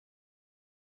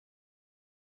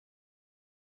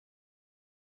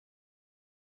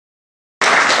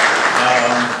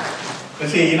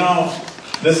see,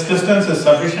 this distance is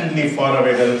sufficiently far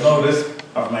away. There is no risk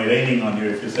of my raining on you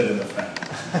if you sit in the front.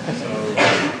 So,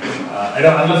 I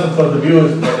don't, unless of course the view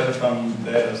is better from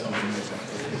there or something like that.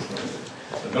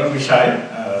 So don't be shy,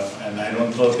 and I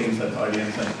don't throw things at the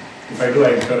audience. And if I do,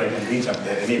 I'm sure I can reach up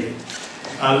there anyway.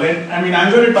 I'm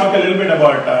going to talk a little bit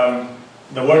about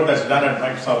the work that's done at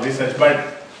Microsoft Research,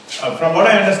 but from what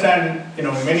I understand,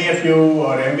 many of you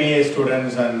are MBA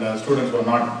students and students who are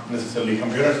not necessarily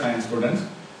computer science students,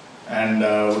 and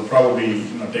would probably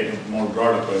take a more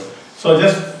broad approach. So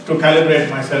just to calibrate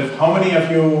myself, how many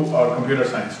of you are computer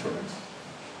science students?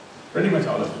 Pretty much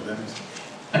all of you then.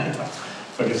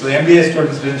 Okay, so the MBA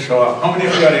students didn't show up. How many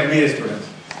of you are MBA students?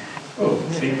 Oh,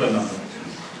 equal number.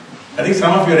 I think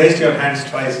some of you raised your hands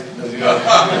twice. Does your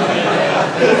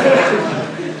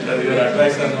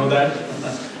advisor know that?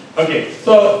 Okay,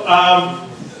 so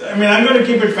I'm going to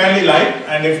keep it fairly light,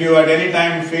 and if you at any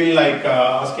time feel like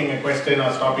asking a question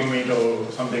or stopping me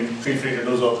to something, feel free to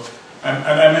do so.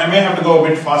 I may have to go a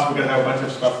bit fast because I have a bunch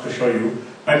of stuff to show you.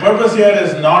 My purpose here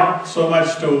is not so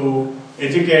much to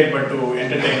educate but to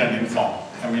entertain and inform.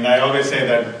 I always say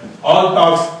that all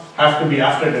talks have to be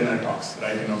after dinner talks,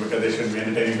 right? Because they should be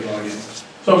entertaining to the audience.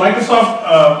 So Microsoft,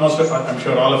 I'm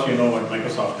sure all of you know what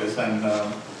Microsoft is, and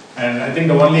I think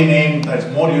the only name that's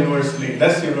more universally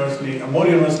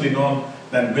known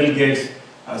than Bill Gates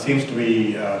seems to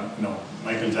be,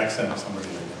 Michael Jackson or somebody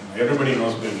like that. Everybody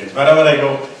knows Bill Gates. Wherever I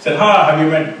go, said, have you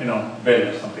met, Bill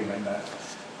or something like that.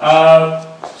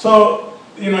 So,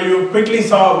 you quickly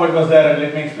saw what was there, and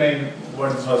let me explain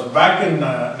what this was. Back in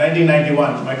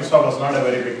 1991, Microsoft was not a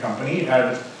very big company. It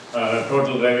had a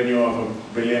total revenue of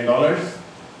 $1 billion.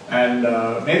 And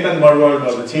Nathan Murwold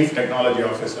was the chief technology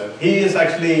officer. He is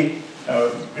actually,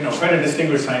 quite a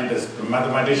distinguished scientist, a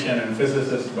mathematician and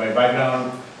physicist by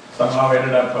background. Somehow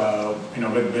ended up,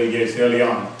 with Bill Gates early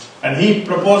on. And he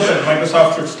proposed that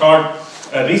Microsoft should start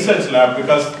a research lab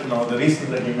because, the reasons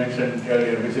that he mentioned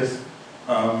earlier, which is,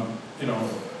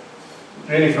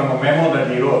 really from a memo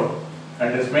that he wrote.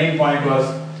 And his main point was,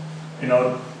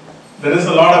 there is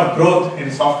a lot of growth in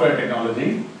software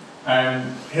technology.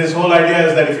 And his whole idea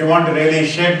is that if you want to really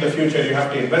shape the future, you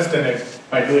have to invest in it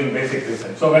by doing basic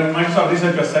research. So when Microsoft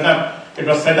Research was set up, it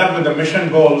was set up with the mission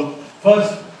goal,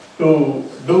 first to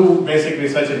do basic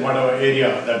research in whatever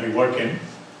area that we work in,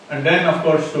 and then of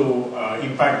course to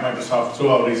impact Microsoft through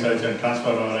our research and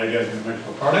transfer our ideas into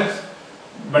Microsoft products,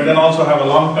 but then also have a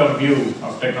long-term view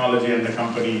of technology and the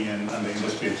company and the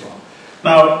industry and so on.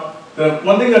 Now, the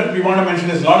one thing that we want to mention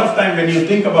is a lot of time when you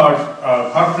think about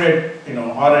corporate,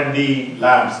 R&D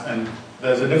labs, and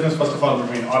there's a difference first of all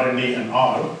between R&D and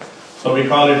R. So we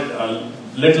call it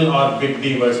little R, big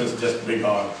D versus just big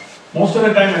R. Most of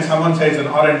the time when someone says an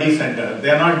R&D center, they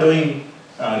are not doing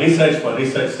research for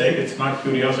research sake. It's not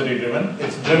curiosity driven.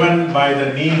 It's driven by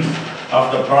the needs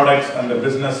of the products and the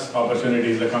business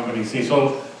opportunities the company sees.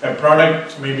 So a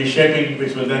product may be shaping,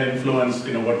 which will then influence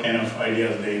what kind of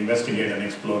ideas they investigate and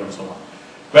explore and so on.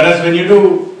 Whereas when you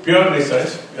do pure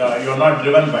research, you're not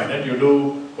driven by that. You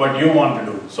do what you want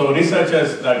to do. So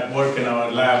researchers that work in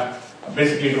our lab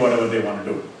basically do whatever they want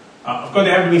to do. Of course,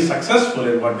 they have to be successful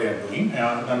in what they are doing,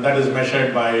 and that is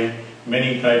measured by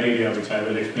many criteria, which I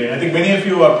will explain. I think many of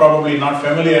you are probably not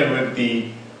familiar with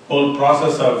the whole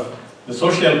process of the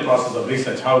social process of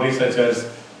research, how researchers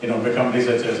become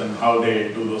researchers and how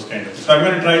they do those kind of things. So I'm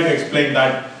going to try to explain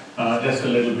that just a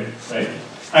little bit, right?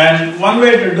 And one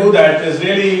way to do that is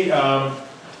really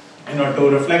to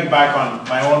reflect back on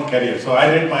my own career. So I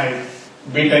did my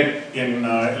BTech in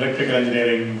electrical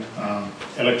engineering,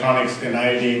 electronics in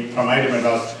IIT, from IIT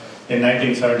Madras in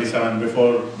 1977,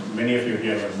 before many of you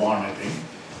here were born, I think.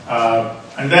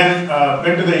 And then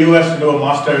went to the US to do a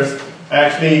master's. I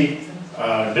actually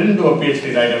didn't do a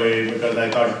PhD right away because I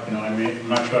thought, I'm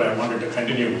not sure I wanted to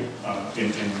continue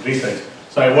in research.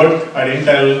 So I worked at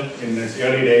Intel in its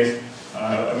early days.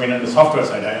 In the software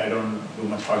side, I don't do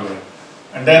much hardware.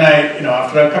 And then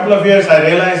after a couple of years, I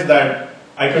realized that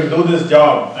I could do this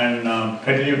job and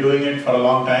continue doing it for a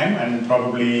long time and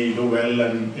probably do well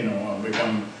and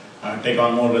take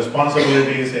on more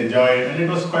responsibilities, enjoy it, and it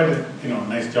was quite a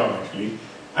nice job actually.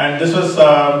 And this was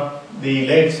the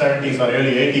late 70s or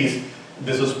early 80s.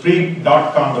 This was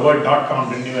pre-.com. The word .com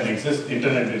didn't even exist.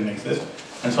 Internet didn't exist.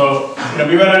 And so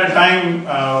we were at a time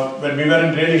when we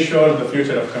weren't really sure the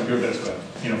future of computers were.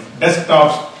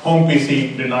 Desktops, home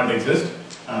PC did not exist.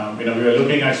 We were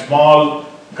looking at small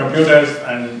computers,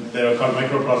 and they were called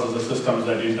microprocessor systems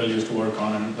that Intel used to work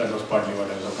on, and that was partly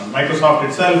what I was working on. Microsoft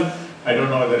itself, I don't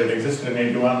know whether it existed in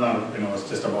 81 or was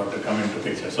just about to come into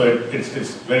picture. So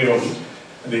it's very old,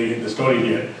 the story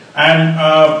here. And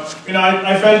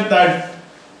I felt that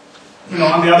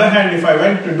on the other hand, if I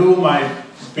went to do my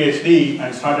PhD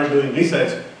and started doing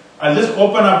research, I'll just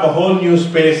open up a whole new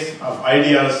space of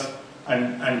ideas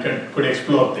and could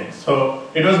explore things. So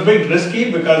it was a bit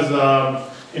risky because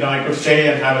I could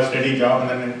stay and have a steady job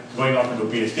and then going off to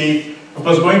do PhD. Of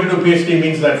course, going to do PhD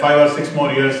means that 5 or 6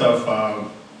 more years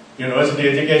of university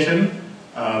education,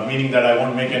 meaning that I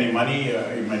won't make any money.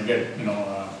 You might get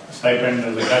a stipend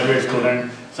as a graduate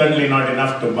student, certainly not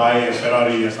enough to buy a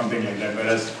Ferrari or something like that.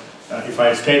 Whereas if I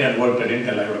had stayed and worked at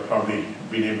Intel, I would have probably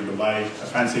been able to buy a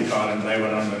fancy car and drive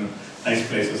around in nice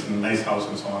places and nice house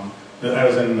and so on. I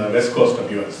was in the west coast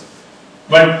of US.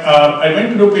 But I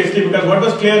went to do PhD because what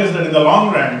was clear is that in the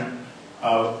long run,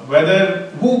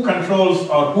 who controls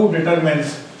or who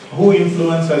determines, who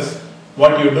influences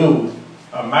what you do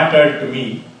mattered to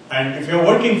me. And if you're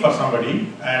working for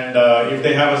somebody and if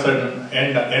they have a certain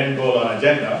end goal or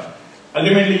agenda,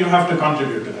 ultimately you have to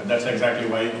contribute to that. That's exactly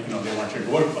why they want you to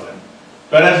work for them.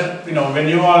 Whereas when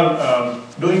you are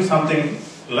doing something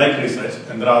like research,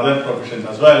 and there are other professions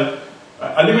as well,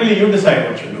 ultimately you decide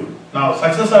what you do. Now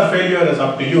success or failure is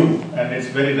up to you, and it's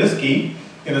very risky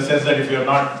in the sense that if you're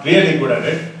not really good at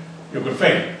it, you could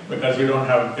fail because you don't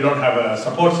have a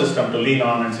support system to lean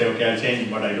on and say, okay, I'll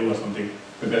change what I do or something,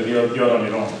 because you're on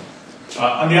your own.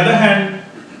 On the other hand,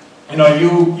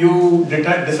 you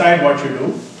decide what you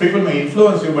do. People may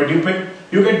influence you, but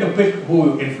you get to pick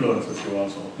who influences you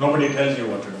also. Nobody tells you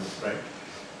what to do, right?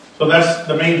 So that's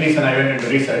the main reason I went into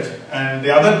research. And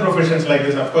the other professions like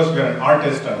this, of course, if you're an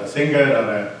artist or a singer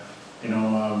or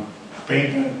a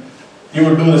painter, you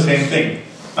would do the same thing.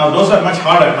 Now those are much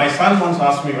harder. My son once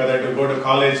asked me whether to go to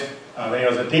college when he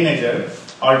was a teenager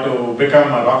or to become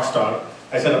a rock star.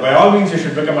 I said, by all means you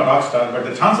should become a rock star, but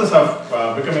the chances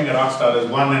of becoming a rock star is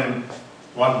 1 in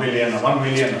 1 billion or 1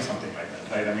 million or something like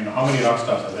that, right? I mean, how many rock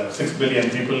stars are there? 6 billion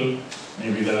people,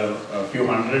 maybe there are a few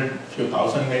hundred, few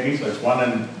thousand maybe, so it's 1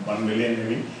 in 1 million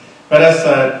maybe. Whereas,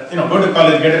 go to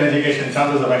college, get an education,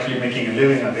 chances of actually making a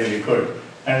living are really good.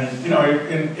 And,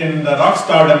 in the rock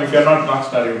stardom, if you're not rock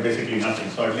star, you're basically nothing.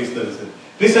 So at least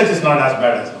research is not as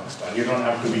bad as rock star. You don't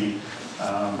have to be,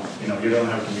 you don't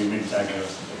have to be Mick Jagger or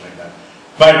something like that.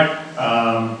 But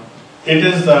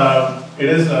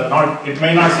it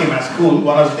may not seem as cool.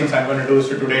 One of the things I'm going to do is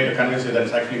today to convince you that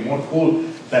it's actually more cool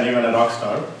than even a rock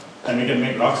star, and we can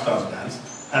make rock stars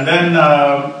dance. And then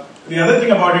the other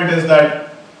thing about it is that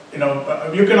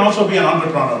you can also be an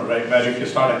entrepreneur, right? Where if you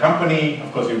start a company,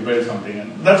 of course you build something,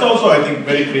 and that's also, I think,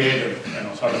 very creative,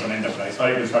 sort of an enterprise. Or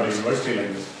you can start a university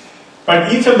like this.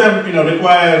 But each of them,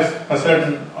 requires a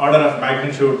certain order of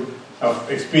magnitude of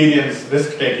experience,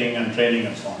 risk-taking, and training,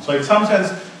 and so on. So in some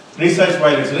sense, research,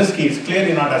 while it's risky, it's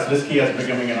clearly not as risky as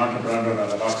becoming an entrepreneur or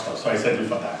a rock star. So I settled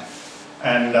for that.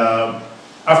 And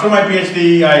after my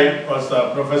PhD, I was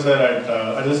a professor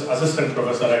assistant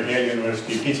professor at Yale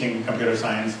University, teaching computer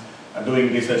science,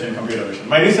 doing research in computer vision.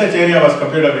 My research area was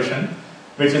computer vision,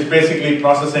 which is basically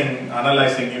processing,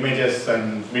 analyzing images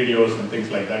and videos and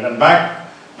things like that. And back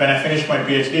when I finished my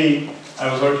PhD, I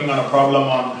was working on a problem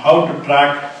on how to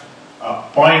track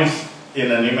points in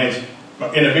an image,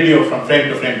 in a video from frame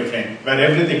to frame to frame, where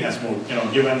everything has moved.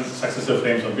 Given successive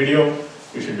frames of video,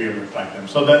 you should be able to track them.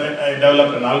 So that I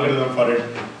developed an algorithm for it.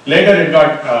 Later it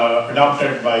got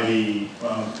adopted by the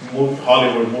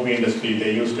Hollywood movie industry.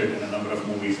 They used it in a number of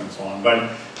movies and so on. But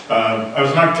I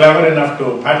was not clever enough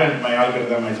to patent my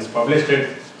algorithm. I just published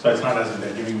it, so it's not as if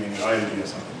they're giving me any royalty or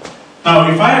something.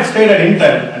 Now, if I had stayed at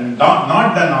Intel and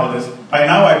not done all this, by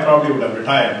now I probably would have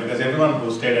retired, because everyone who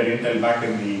stayed at Intel back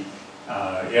in the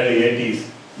early 80s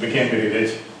became very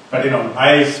rich. But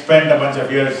I spent a bunch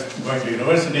of years going to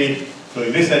university,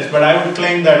 doing research, but I would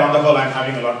claim that on the whole I'm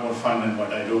having a lot more fun in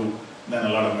what I do than a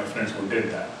lot of my friends who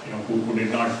did that, who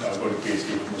did not go to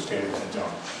PhD, but who stayed in that job.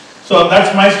 So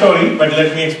that's my story, but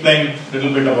let me explain a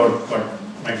little bit about what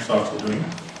Microsoft is doing.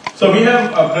 So we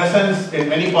have a presence in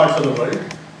many parts of the world.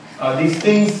 These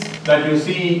things that you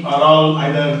see are all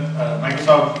either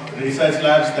Microsoft research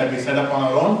labs that we set up on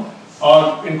our own,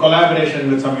 or in collaboration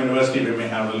with some university we may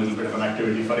have a little bit of an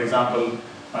activity. For example,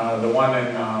 the one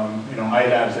in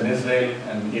iLabs in Israel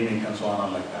and EMIC and so on are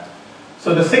like that.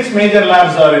 So the 6 major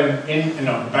labs are in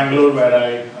Bangalore, where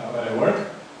I work,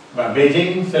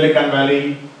 Beijing, Silicon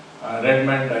Valley,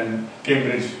 Redmond, and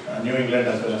Cambridge, New England,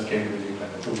 as well as Cambridge,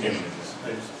 England, the 2 Cambridges.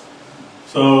 Right?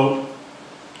 So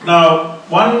now,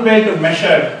 one way to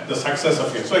measure the success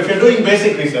of it. So if you're doing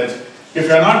basic research, if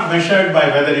you're not measured by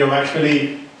whether you've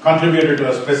actually contributed to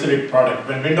a specific product,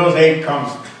 when Windows 8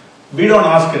 comes, we don't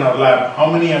ask in our lab, how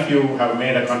many of you have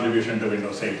made a contribution to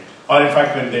Windows 8? Or in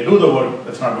fact, when they do the work,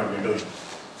 that's not what we're doing.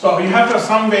 So you have to have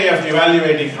some way of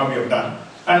evaluating how you've done.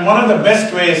 And one of the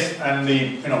best ways, and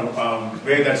the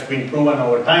way that's been proven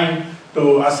over time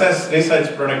to assess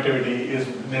research productivity, is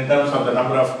in terms of the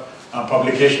number of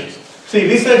publications. See,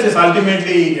 research is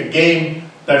ultimately a game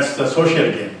that's a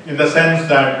social game, in the sense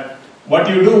that what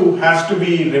you do has to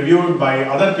be reviewed by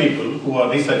other people who are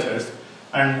researchers,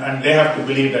 and they have to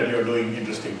believe that you're doing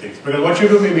interesting things. Because what you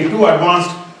do may be too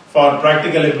advanced for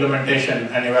practical implementation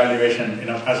and evaluation,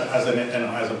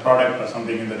 as a product or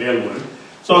something in the real world.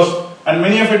 So, and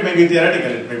many of it may be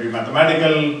theoretical, it may be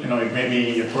mathematical, it may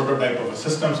be a prototype of a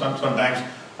system sometimes,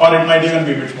 or it might even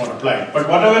be much more applied. But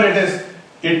whatever it is,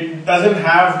 it doesn't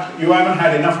have, you haven't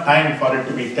had enough time for it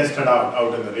to be tested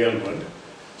out in the real world.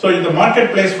 So the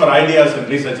marketplace for ideas and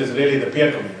research is really the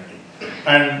peer community.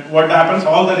 And what happens,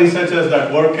 all the researchers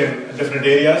that work in different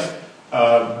areas,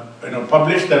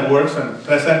 publish their works and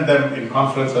present them in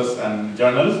conferences and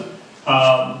journals.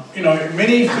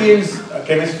 Many fields,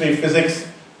 chemistry, physics,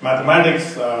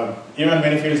 mathematics, even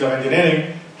many fields of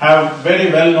engineering, have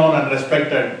very well-known and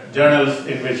respected journals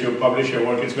in which you publish your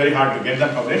work. It's very hard to get them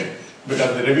published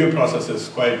because the review process is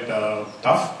quite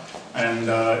tough. And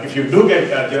if you do get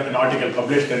an article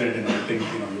published in it, I think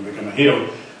you become a hero.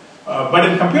 But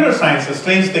in computer science, a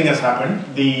strange thing has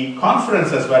happened. The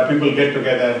conferences where people get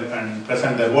together and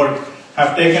present their work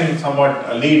have taken somewhat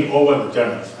a lead over the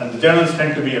journals. And the journals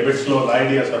tend to be a bit slow, the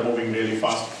ideas are moving really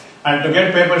fast. And to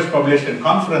get papers published in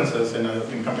conferences in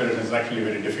computer science is actually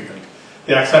very difficult.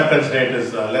 The acceptance rate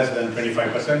is less than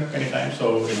 25% many times,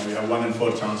 so you have 1 in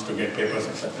 4 chance to get papers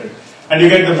accepted. And you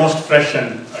get the most fresh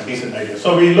and decent ideas.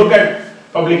 So we look at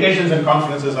publications in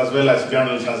conferences as well as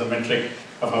journals as a metric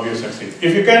of how you succeed.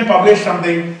 If you can publish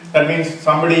something, that means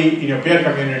somebody in your peer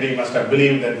community must have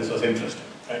believed that this was interesting.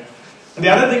 Right? And the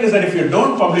other thing is that if you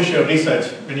don't publish your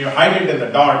research, when you hide it in the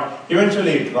dark,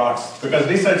 eventually it rots, because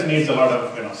research needs a lot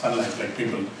of sunlight, like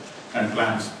people and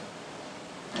plants,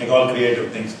 like all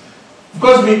creative things. Of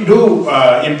course, we do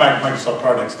impact Microsoft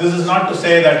products. This is not to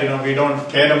say that we don't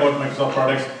care about Microsoft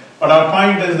products, but our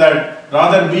point is that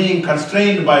rather being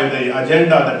constrained by the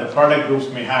agenda that the product groups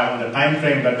may have and the time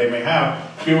frame that they may have,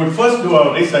 we would first do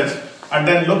our research and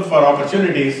then look for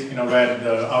opportunities,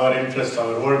 where our interests,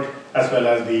 our work, as well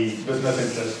as the business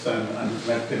interests and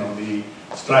the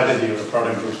strategy of the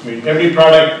product groups meet. Every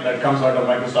product that comes out of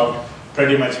Microsoft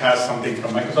pretty much has something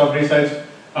from Microsoft research.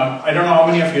 I don't know how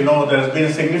many of you know, there has been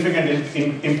a significant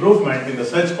improvement in the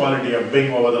search quality of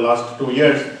Bing over the last 2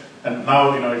 years, and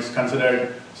now it's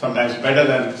considered sometimes better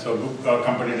than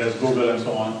competitors Google and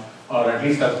so on, or at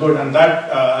least as good. And that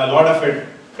a lot of it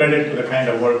credit to the kind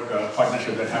of work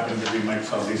partnership that happened between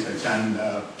Microsoft Research and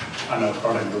our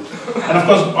product group. And of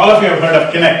course, all of you have heard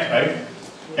of Kinect, right?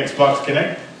 Xbox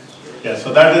Kinect. Yeah,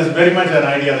 so that is very much an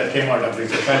idea that came out of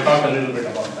research. I'll talk a little bit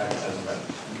about that as well.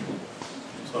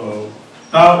 So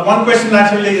now, one question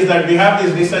naturally is that we have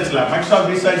this research lab. Microsoft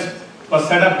Research was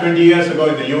set up 20 years ago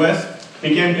in the US.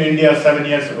 We came to India 7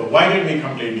 years ago. Why did we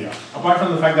come to India? Apart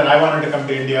from the fact that I wanted to come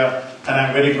to India, and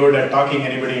I'm very good at talking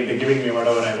anybody into giving me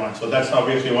whatever I want. So that's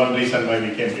obviously one reason why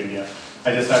we came to India.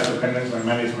 I just had to convince my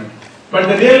management. But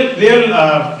the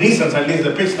real reasons, at least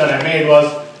the pitch that I made was,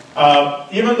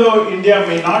 even though India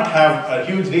may not have a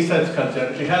huge research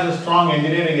culture, it has a strong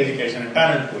engineering education and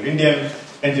talent pool. Indian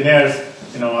engineers,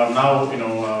 are now,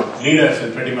 leaders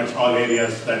in pretty much all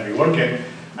areas that we work in.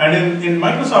 And in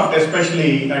Microsoft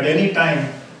especially, at any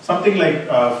time, something like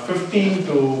 10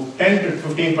 to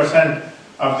 15%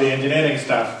 of the engineering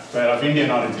staff were of Indian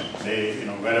origin. They,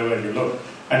 wherever you look.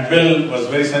 And Bill was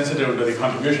very sensitive to the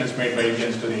contributions made by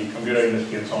Indians to the computer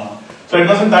industry and so on. So it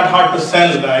wasn't that hard to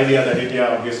sell the idea that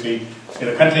India, obviously, in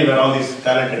a country where all these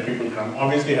talented people come,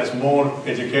 obviously has more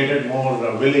educated, more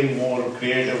willing, more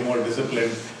creative, more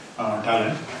disciplined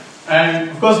talent. And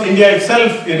of course, India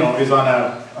itself, is on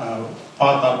a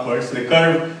path upwards. The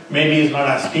curve maybe is not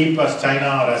as steep as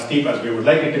China or as steep as we would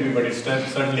like it to be, but it's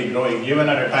certainly growing. Even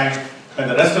at a time when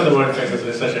the rest of the world faces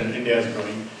recession, India is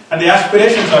growing. And the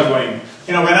aspirations are growing.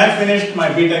 When I finished my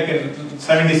BTech in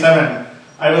 '77,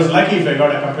 I was lucky if I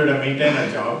got a computer maintainer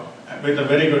job with a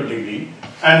very good degree.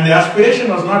 And the aspiration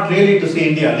was not really to see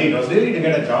India lead, it was really to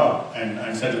get a job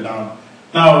and settle down.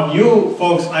 Now, you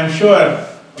folks, I'm sure,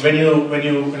 when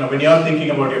you're thinking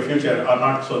about your future, are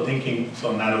not thinking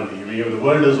so narrowly. The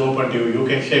world is open to you, you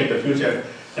can shape the future.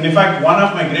 And in fact, one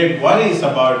of my great worries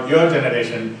about your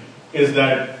generation is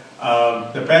that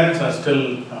the parents are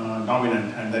still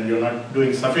dominant, and that you're not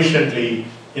doing sufficiently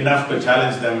enough to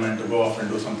challenge them and to go off and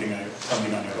do something on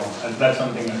your own. And that's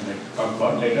something I'd like to talk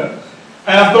about later.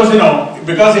 And of course,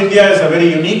 because India is a very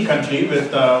unique country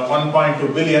with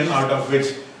 1.2 billion, out of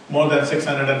which more than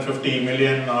 650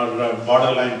 million are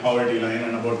borderline poverty line,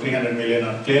 and about 300 million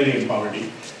are clearly in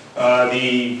poverty.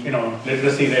 The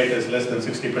literacy rate is less than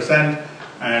 60%,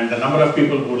 and the number of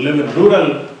people who live in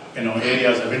rural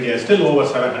areas of India is still over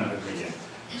 700 million.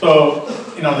 So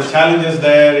the challenges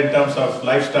there in terms of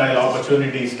lifestyle,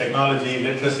 opportunities, technology,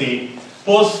 literacy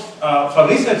pose for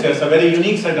researchers a very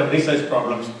unique set of research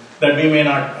problems that we may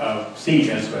not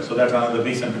see elsewhere. So that's another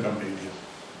reason to come to India.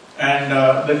 And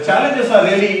the challenges are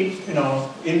really, in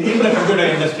the computer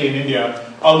industry in India,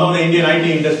 although the Indian IT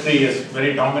industry is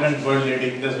very dominant, world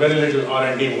leading, there's very little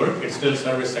R&D work, it's still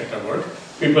service sector work.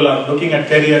 People are looking at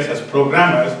careers as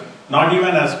programmers, not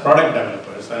even as product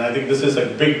developers. And I think this is a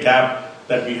big gap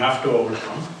that we have to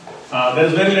overcome.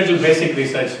 There's very little basic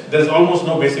research, there's almost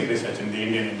no basic research in the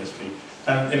Indian industry.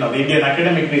 And the Indian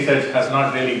academic research has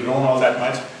not really grown all that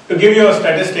much. To give you a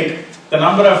statistic, the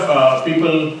number of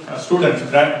students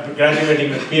graduating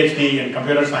with PhD in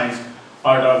computer science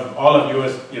out of all of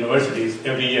US universities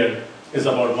every year is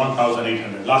about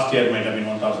 1,800. Last year might have been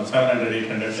 1,700,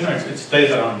 800. It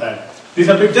stays around that. These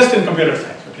are just in computer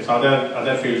science. Okay, so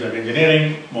other fields like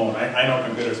engineering, more. I know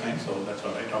computer science, so that's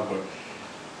what I talk about.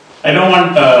 I don't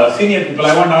want senior people.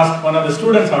 I want to ask one of the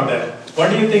students out there. What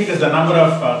do you think is the number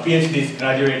of PhDs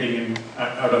graduating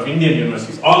out of Indian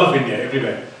universities, all of India,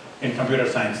 everywhere, in computer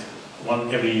science, one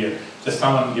every year? Just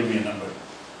someone give me a number.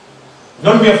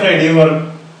 Don't be afraid. You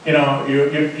were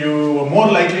more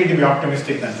likely to be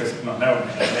optimistic than pessimistic. No, never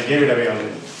mind. I gave it away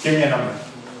already. Give me a number.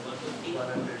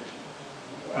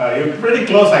 You're pretty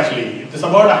close actually. It's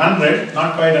about 100,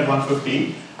 not quite at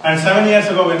 150. And 7 years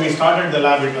ago when we started the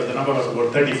lab, the number was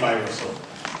about 35 or so.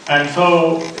 And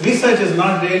so research has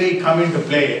not really come into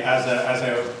play as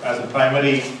a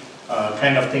primary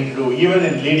kind of thing to do, even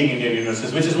in leading Indian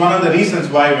universities, which is one of the reasons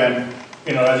why when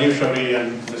Rajiv Shauri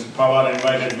and Mr. Pawar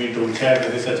invited me to chair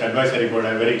the research advisory board,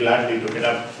 I very gladly took it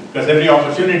up, because every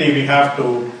opportunity we have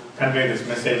to convey this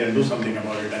message and do something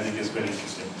about it, I think is very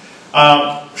interesting.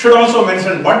 Should also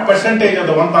mention, what percentage of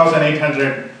the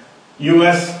 1,800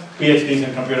 US PhDs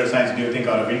in computer science do you think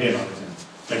are of Indian origin?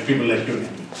 Like people like you,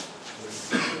 maybe.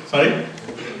 Sorry?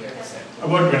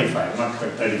 About 25, not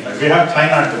quite 35. We have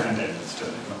China to contend with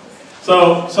still.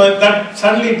 So that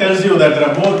suddenly tells you that there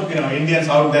are more Indians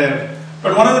out there.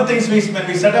 But one of the things when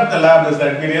we set up the lab is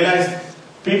that we realized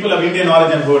people of Indian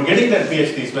origin who were getting their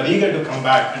PhDs were eager to come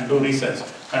back and do research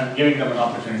and giving them an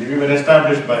opportunity. We were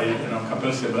established by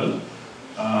Kapil Sibal.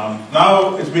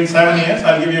 Now it's been 7 years.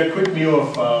 I'll give you a quick view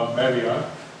of where we are.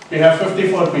 We have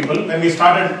 54 people. When we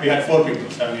started, we had 4 people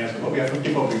 7 years ago. We have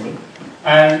 54 people.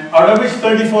 And out of which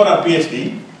 34 are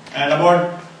PhD, and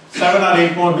about 7 or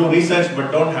 8 more do research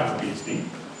but don't have a PhD.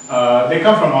 They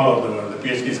come from all over the world. The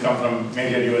PhDs come from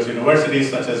major US universities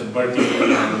such as Berkeley,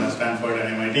 and Stanford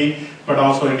and MIT, but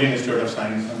also Indian Institute of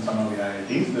Science and some of the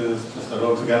IITs. This is just the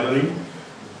Rogues Gallery.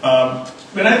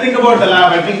 When I think about the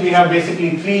lab, I think we have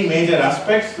basically 3 major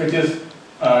aspects, which is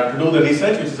to do the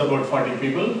research, which is about 40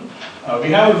 people.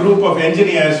 We have a group of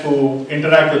engineers who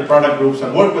interact with product groups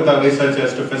and work with our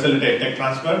researchers to facilitate tech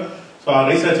transfer. So our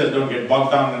researchers don't get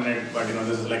bogged down in it, but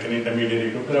this is like an intermediary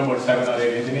group. There are about 7 or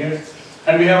 8 engineers.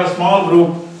 And we have a small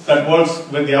group that works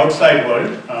with the outside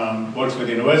world, works with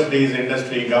universities,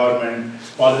 industry, government,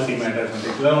 policy matters and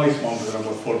things. They're only small, there are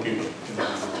about 4 people.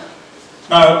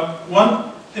 Now,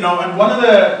 one of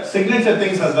the signature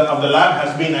things of the lab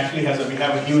has been we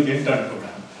have a huge intern program.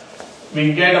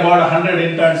 We get about 100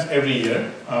 interns every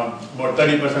year, about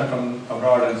 30% from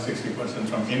abroad and 60%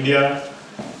 from India.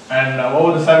 And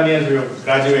over the 7 years we have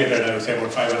graduated, I would say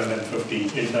about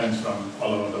 550 interns from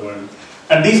all over the world.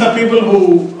 And these are people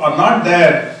who are not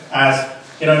there as,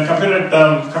 in computer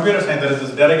science there is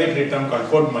this derogatory term called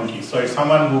code monkey. So it's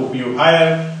someone who you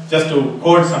hire just to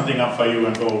code something up for you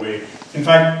and go away. In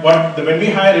fact, when we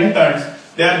hire interns,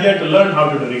 they are here to learn how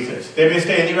to do research. They may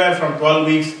stay anywhere from 12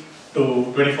 weeks to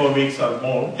 24 weeks or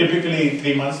more, typically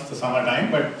 3 months, the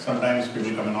summertime, but sometimes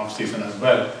people come in off season as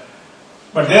well.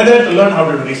 But they're there to learn how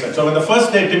to do research. So on the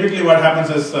first day, typically what happens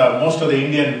is most of the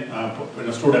Indian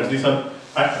students, these are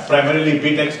primarily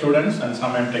BTech students and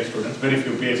some MTech students, very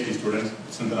few PhD students,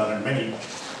 since there aren't many.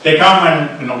 They come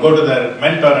and go to their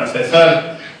mentor and say,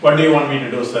 "Sir, what do you want me to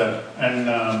do, sir?" And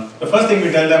the first thing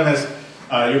we tell them is,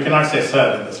 you cannot say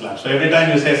sir in this lab. So every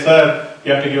time you say sir,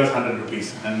 you have to give us 100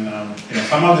 rupees. And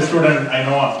some of the students I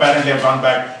know apparently have gone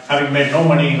back having made no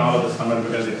money in all of the summer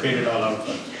because they paid it all out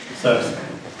for sirs.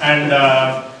 And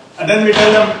then we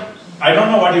tell them, I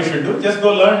don't know what you should do, just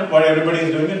go learn what everybody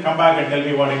is doing and come back and tell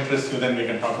me what interests you, then we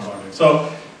can talk about it. So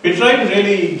we try to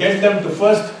really get them to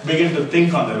first begin to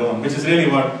think on their own, which is really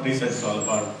what research is all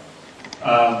about.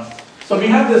 So we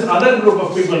have this other group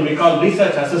of people we call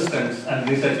research assistants and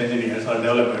research engineers or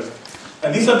developers.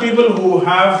 And these are people who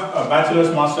have a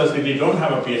bachelor's, master's degree, don't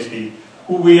have a PhD,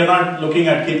 who we are not looking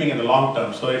at keeping in the long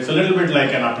term. So it's a little bit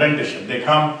like an apprenticeship. They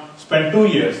come, spend 2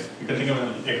 years. You can think of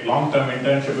it like a long-term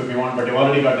internship if you want, but they've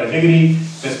already got a degree.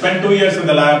 They spend 2 years in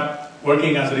the lab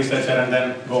working as a researcher and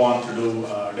then go on to do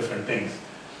different things.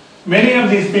 Many of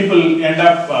these people end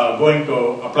up going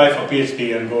to apply for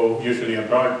PhD and go usually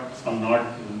abroad, some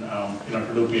not,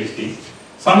 to do PhD.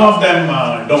 Some of them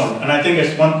don't, and I think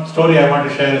it's one story I want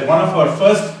to share is one of our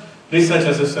first research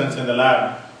assistants in the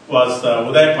lab was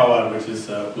Uday Pawar, which is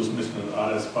who's Mr.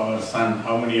 R.S. Pawar's son.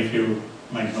 How many of you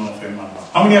might know of him or not?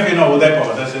 How many of you know Uday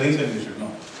Pawar? That's the reason you should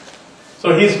know.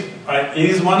 So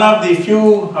he's one of the few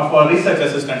of our research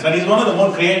assistants, and he's one of the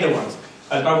more creative ones.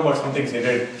 I'll talk about some things he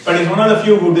did. But he's one of the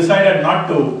few who decided not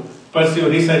to pursue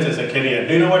research as a career.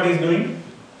 Do you know what he's doing?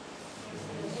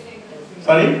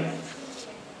 Sorry?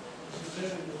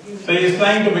 So he's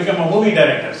trying to become a movie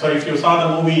director. So if you saw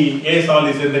the movie Ace All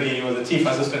Zindagi, he was the chief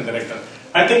assistant director.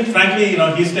 I think frankly,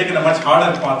 he's taken a much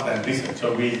harder path than research.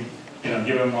 So we, give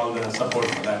him all the support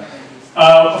for that.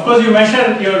 Of course, you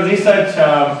measure your research,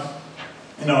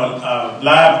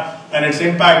 lab and its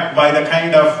impact by the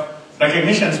kind of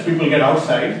recognitions people get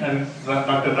outside. And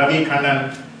Dr. Ravi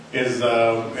Kannan is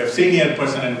a senior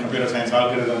person in computer science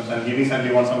algorithms, and he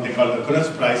recently won something called the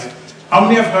Kunuth Prize. How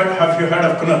many have you heard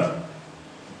of Kunuth?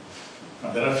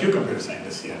 There are a few computer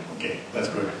scientists here. Okay, that's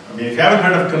good. I mean, if you haven't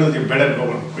heard of Kunuth, you better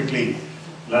go and quickly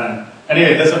learn.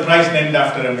 Anyway, there's a prize named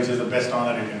after him, which is the best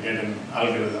honor you can get in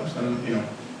algorithms.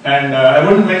 And I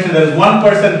wouldn't mention there's one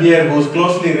person here who's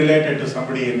closely related to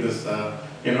somebody in this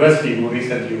university who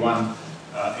recently won,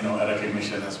 a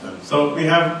recognition as well. So we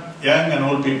have young and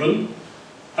old people.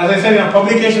 As I said,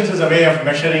 publications is a way of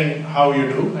measuring how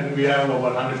you do, and we have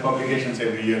over 100 publications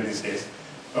every year these days,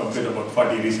 with about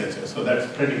 40 researchers. So that's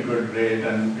pretty good rate,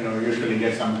 and usually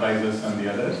get some prizes and the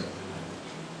others.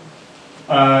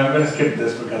 I'm going to skip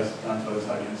this because not for this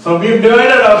audience. So we've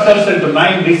divided ourselves into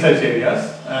 9 research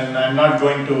areas, and I'm not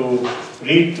going to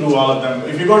read through all of them.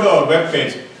 If you go to our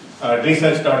webpage,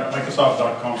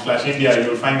 research.microsoft.com/India,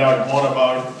 you'll find out more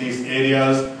about these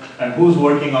areas and who's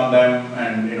working on them,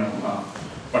 and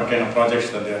what kind of projects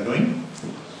that they are doing.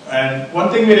 And one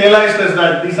thing we realized is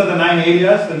that these are the 9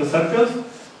 areas in the circles.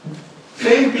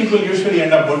 Same people usually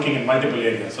end up working in multiple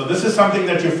areas. So this is something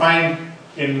that you find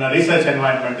in a research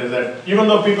environment, is that even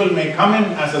though people may come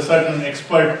in as a certain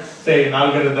expert, say in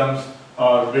algorithms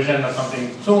or vision or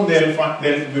something, soon they'll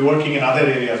be working in other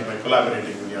areas by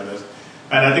collaborating with the others.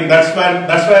 And I think that's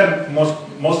where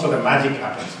most of the magic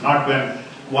happens, not when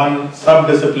one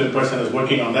sub-discipline person is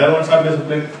working on their own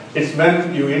sub-discipline. It's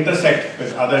when you intersect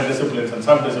with other disciplines and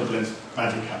sub-disciplines,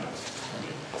 magic happens.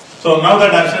 Okay. So now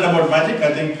that I've said about magic,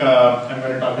 I think I'm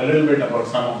going to talk a little bit about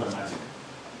some of the magic.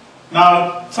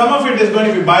 Now, some of it is going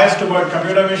to be biased toward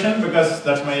computer vision because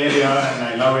that's my area and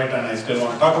I love it and I still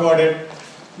want to talk about it.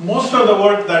 Most of the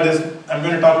work that I'm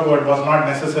going to talk about was not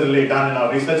necessarily done in our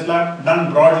research lab,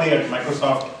 done broadly at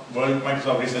Microsoft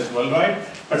Research Worldwide,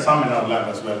 but some in our lab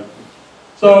as well.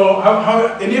 So,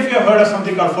 any of you have heard of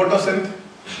something called photosynth?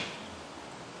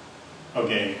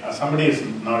 Okay, somebody is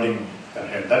nodding their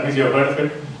head. That means you have heard of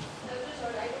it?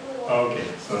 Okay,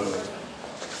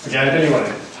 I'll tell you what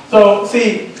it is. So,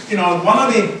 see, one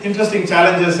of the interesting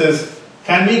challenges is,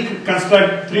 can we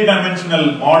construct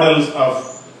 3-dimensional models of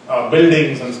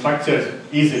buildings and structures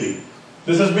easily?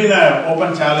 This has been an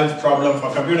open challenge problem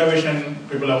for computer vision.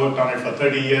 People have worked on it for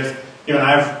 30 years. Even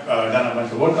I've done a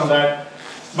bunch of work on that.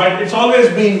 But it's always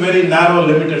been very narrow,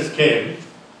 limited scale.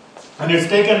 And it's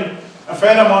taken a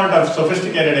fair amount of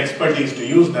sophisticated expertise to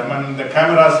use them. And the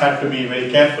cameras had to be very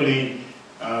carefully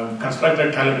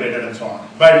constructed, calibrated, and so on.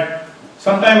 But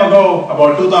some time ago,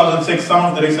 about 2006, some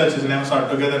of the researchers in MSR,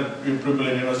 together with people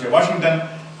in University of Washington,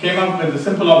 came up with the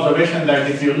simple observation that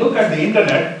if you look at the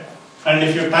internet, and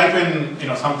if you type in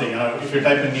something, if you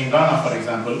type in Neemrana, for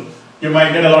example, you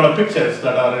might get a lot of pictures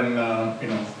that are in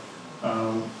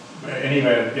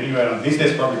anywhere. These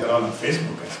days probably they're all on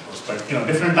Facebook, I suppose. But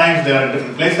different times they are in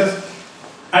different places,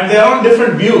 and they are on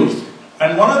different views.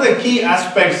 And one of the key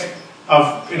aspects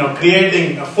of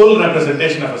creating a full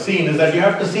representation of a scene is that you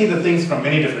have to see the things from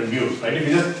many different views, right? If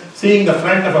you're just seeing the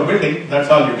front of a building, that's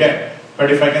all you get. But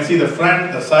if I can see the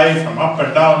front, the side, from up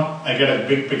and down, I get a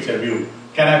big picture view.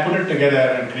 Can I put it together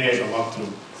and create a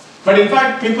walkthrough? But in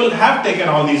fact, people have taken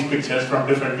all these pictures from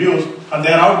different views, and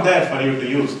they're out there for you to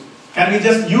use. Can we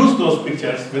just use those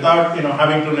pictures without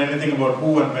having to know anything about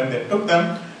who and when they took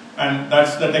them? And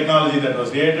that's the technology that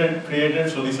was created.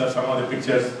 So these are some of the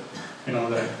pictures.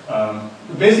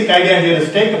 The basic idea here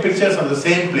is take the pictures of the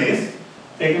same place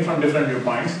taken from different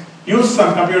viewpoints, use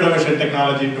some computer vision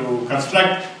technology to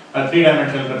construct a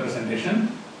three-dimensional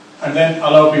representation, and then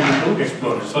allow people to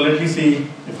explore it. So let me see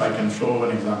if I can show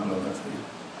an example of that for you.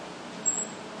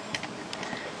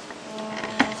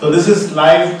 So this is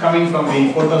live coming from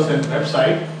the PhotoSynth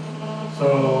website.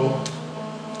 So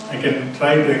I can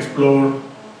try to explore.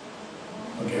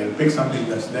 Okay, I'll pick something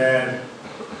that's there.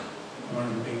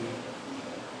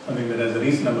 Something that has a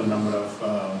reasonable number of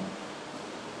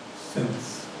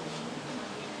synths.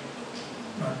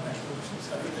 Not actually,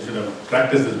 I should have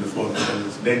practiced this before because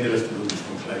it's dangerous to do this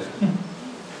in slides.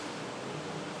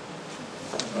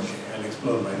 Okay, I'll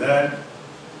explore by that.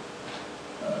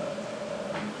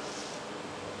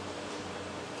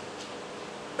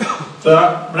 So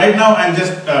right now I'm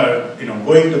just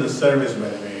going to the service, by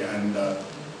the way, and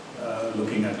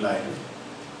looking at live.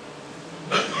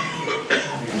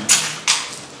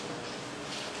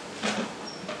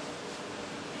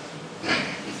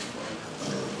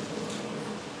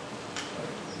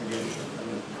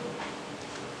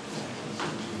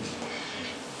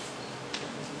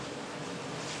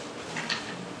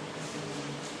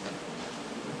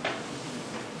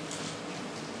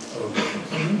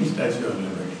 Statue of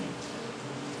Liberty.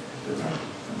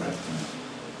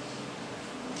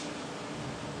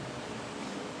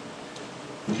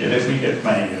 Okay, let me get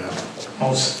my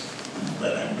mouse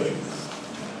that I'm doing this.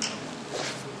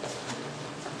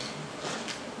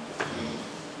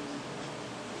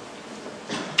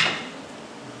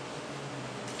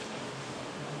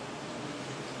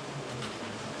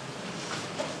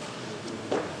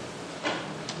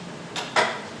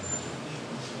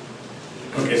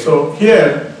 Okay, so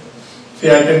here, see,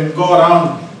 I can go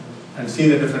around and see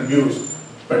the different views,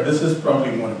 but this is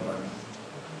probably more important.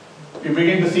 You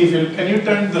begin to see, can you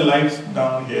turn the lights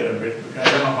down here a bit? Because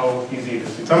I don't know how easy it is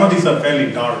to see. Some of these are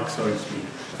fairly dark, so it's weird.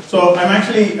 So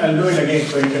I'll do it again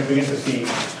so you can begin to see.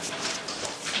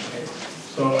 Okay.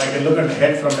 So I can look at the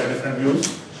head from the different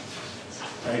views,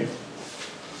 right?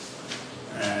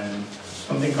 And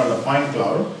something called a point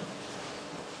cloud,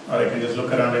 or I can just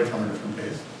look around it from a different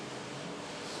place.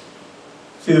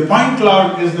 See, the point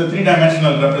cloud is the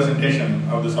three-dimensional representation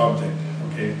of this object.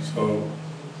 Okay, so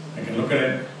I can look at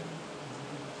it.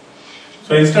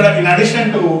 So in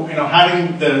addition to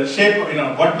having the shape,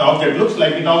 what the object looks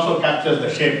like, it also captures the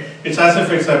shape. It's as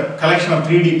if it's a collection of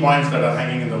 3D points that are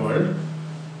hanging in the world.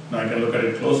 Now I can look at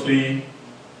it closely,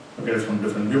 look at it from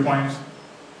different viewpoints.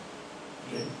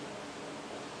 Okay.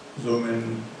 Zoom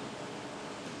in,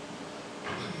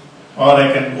 or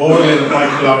I can overlay the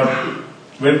point cloud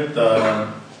with the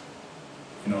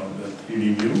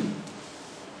 3D view.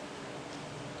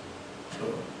 So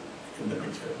in the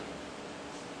picture.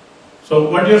 So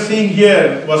what you're seeing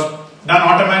here was done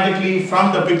automatically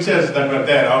from the pictures that were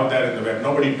there out there in the web.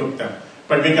 Nobody took them,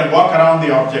 but we can walk around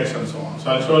the objects and so on.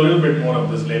 So I'll show a little bit more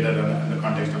of this later in the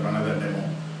context of another demo.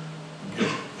 Okay.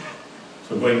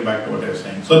 So going back to what I was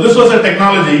saying. So this was a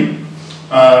technology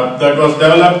that was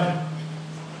developed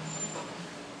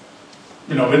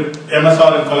with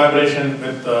MSR in collaboration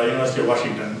with the University of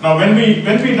Washington. Now, when we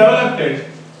developed it,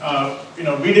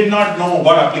 we did not know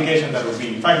what application that would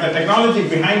be. In fact, the technology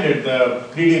behind it, the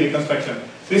 3D reconstruction,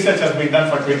 research has been done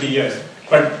for 20 years.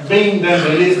 But being then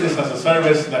released this as a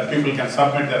service that people can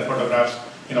submit their photographs,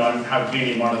 and have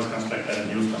 3D models constructed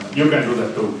and use them. You can do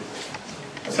that too.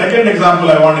 The second example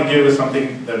I want to give is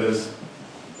something that is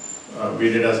we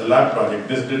did as a lab project.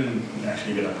 This didn't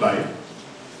actually get applied.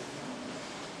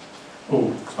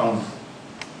 Oh, sound.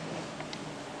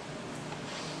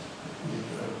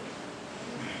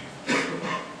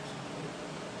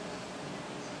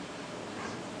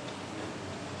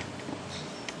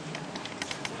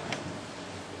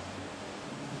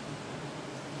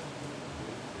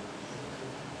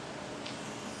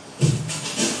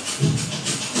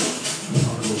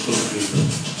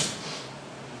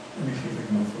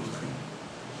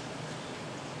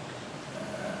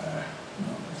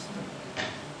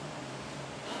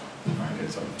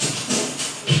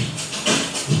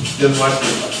 Just watch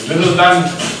this. This is done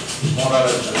more or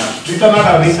less the lab. These are not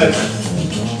our researchers.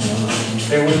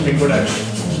 They wouldn't be good at it.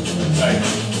 Right.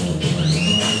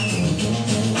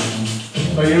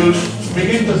 So you will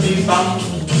begin to see some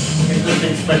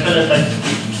interesting special effects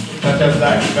such as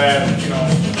that, where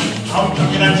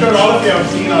I'm sure all of you have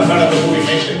seen or heard of the movie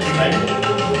Matrix, right?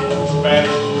 Where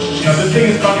this thing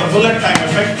is called the bullet time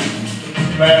effect,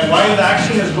 where while the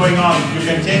action is going on, you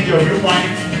can change your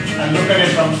viewpoint and look at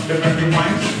it from different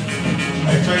viewpoints.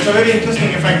 Right, so it's a very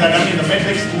interesting effect that the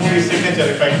Matrix movie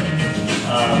signature effect.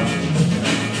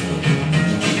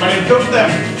 But it took them,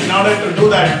 in order to do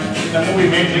that in the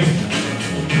movie Matrix,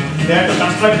 they had to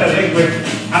construct a rig with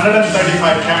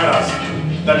 135 cameras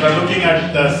that were looking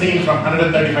at the scene from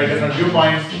 135 different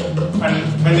viewpoints, and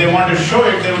when they want to show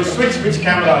it, they would switch which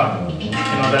camera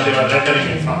that they were rendering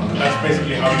it from. And that's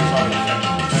basically how you saw the effect.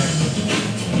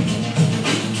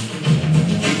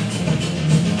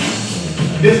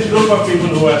 This group of people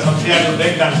who were some Seattle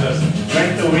breakdancers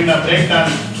went to win a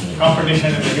breakdance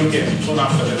competition in the UK soon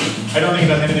after this. I don't think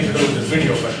it has anything to do with this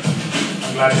video, but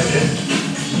I'm glad they did.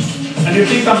 And you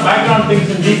see some background things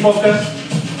in defocus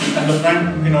and the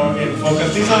front, in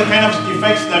focus. These are the kind of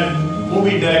effects that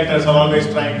movie directors are always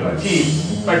trying to achieve.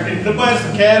 But it requires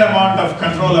a fair amount of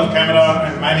control of camera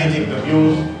and managing the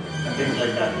views and things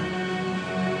like that.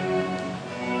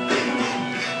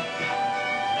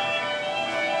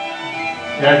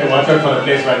 You have to watch out for a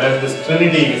place where there's this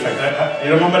Trinity effect.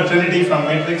 You remember Trinity from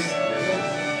Matrix?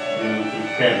 You'll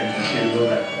pay attention, you'll do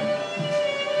that.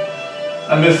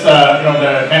 And this, the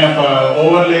kind of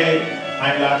overlay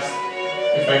time-lapse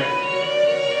effect.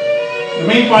 The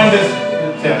main point is,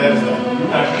 there's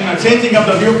changing of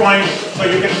the viewpoint, so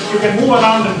you can move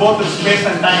around in both space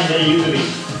and time very easily.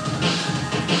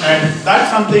 And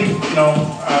that's something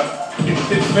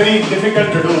it's very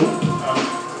difficult to do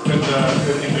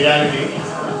in reality.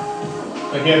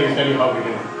 So here we tell you how we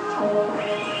did it.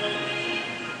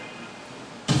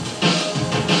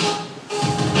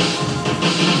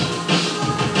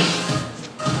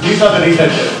 These are the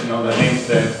researchers, the names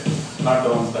there, not the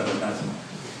ones that are dancing.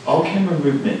 All camera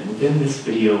movement within this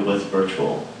video was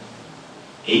virtual.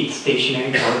 8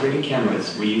 stationary calibrated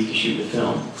cameras were used to shoot the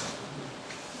film.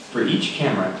 For each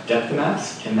camera, depth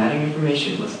maps and matting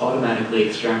information was automatically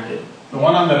extracted. The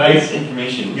one on the right, this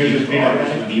information was used for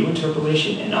automatic view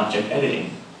interpolation and object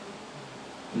editing.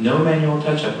 No manual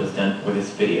touch-up was done for this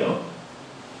video.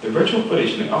 The virtual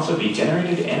footage may also be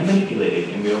generated and manipulated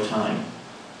in real time.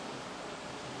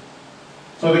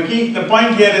 So the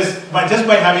point here is, just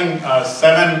by having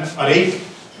 7 or 8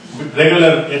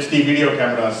 regular HD video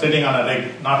cameras sitting on a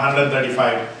rig, not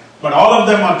 135, but all of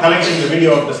them are collecting the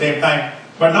video at the same time.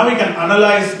 But now we can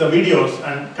analyze the videos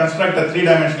and construct a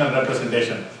 3-dimensional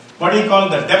representation. What we call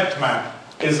the depth map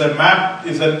is a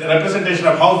representation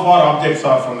of how far objects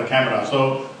are from the camera.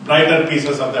 So brighter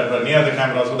pieces of that were near the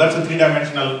camera. So that's a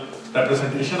 3-dimensional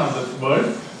representation of the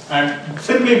world. And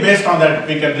simply based on that,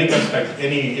 we can reconstruct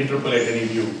interpolate any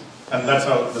view. And that's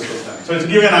how this was done. So it's to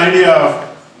give you an idea of,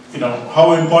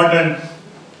 how important,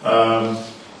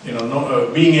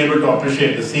 being able to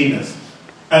appreciate the scene is.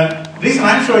 And the reason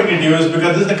I'm showing it to you is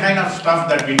because this is the kind of stuff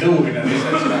that we do in a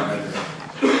research lab.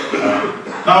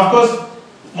 Now, of course,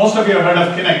 most of you have heard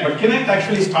of Kinect, but Kinect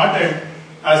actually started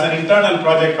as an internal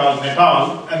project called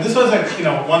NIIT, and this was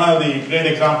one of the great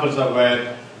examples of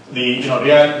where the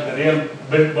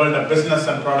real world of business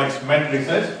and products met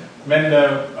research. When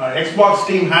the Xbox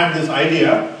team had this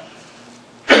idea,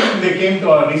 they came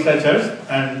to our researchers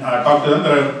and talked to them.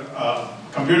 There are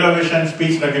computer vision,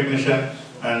 speech recognition,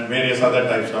 and various other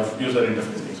types of user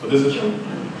interfaces. So this is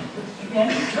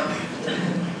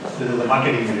the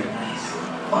marketing video.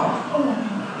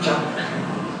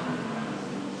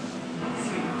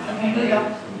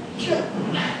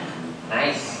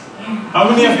 Nice. How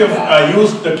many of you have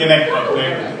used the Kinect and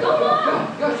played with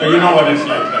it? So you know what it's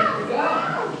like, right?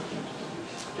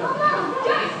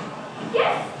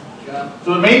 So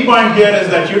the main point here is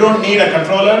that you don't need a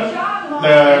controller.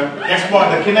 The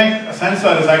Kinect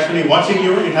sensor is actually watching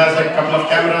you. It has a couple of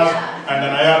cameras and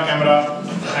an IR camera,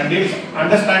 and it's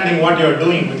understanding what you're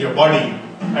doing with your body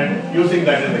and using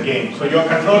that in the game. So you're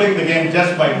controlling the game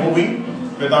just by moving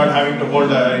without having to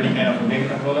hold any kind of a game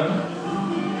controller.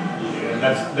 And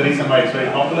that's the reason why it's very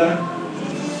popular.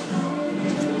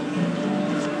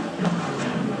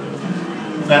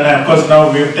 And of course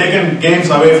now we've taken games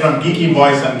away from geeky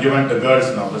boys and given to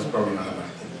girls now. That's probably not a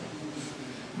bad thing.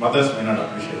 Mothers may not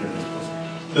appreciate it as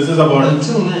possible. This is about...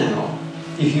 Until now,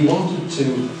 if you wanted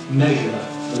to measure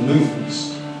the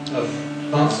movements of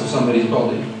parts of somebody's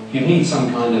body, you'd need some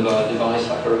kind of a device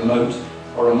like a remote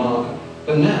or a marker.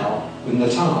 But now, with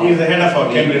Natal, he is the head of our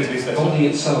Cambridge research. The body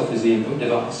itself is the input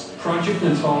device. Project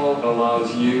Natal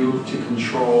allows you to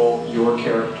control your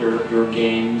character, your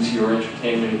games, your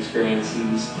entertainment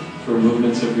experiences through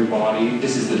movements of your body.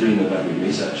 This is the dream of every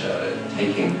researcher,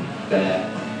 taking their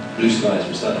blue skies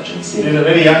research and seeing... He's a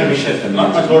very young researcher,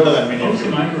 not much older than many of Most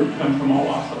of my group come from all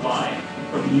walks of life,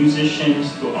 from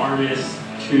musicians to artists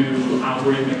to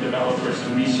algorithmic developers to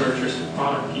researchers to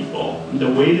product people. The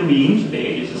way that we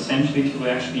incubate is essentially to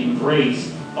actually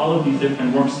embrace all of these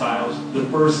different work styles. The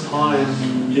first time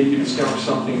that you discover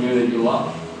something new that you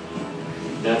love.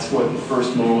 That's what the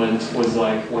first moment was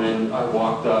like when I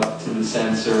walked up to the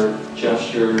sensor,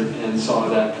 gestured, and saw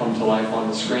that come to life on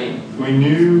the screen. We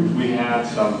knew we had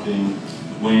something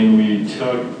when we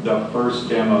took the first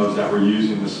demos that were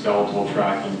using the skeletal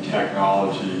tracking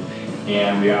technology,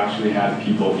 and we actually had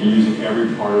people using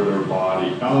every part of their body.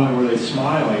 Not only were they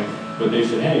smiling, but they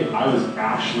said, hey, I was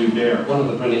actually there. One of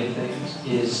the brilliant things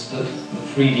is that the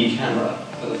 3D camera,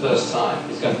 for the first time,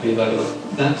 is going to be available.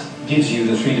 That gives you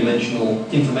the three-dimensional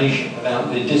information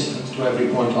about the distance to every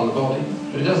point on the body.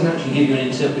 But it doesn't actually give you an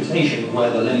interpretation of where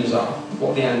the limbs are,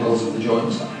 what the angles of the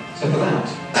joints are. So for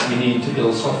that, we need to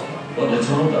build software. What the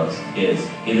tool does is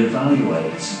it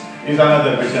evaluates Is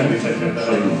another vision researcher that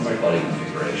I know quite well. body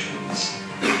configurations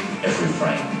every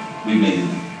frame. We may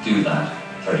do that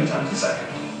 30 times a second.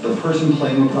 The person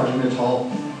playing with Project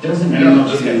Natal doesn't I need don't know,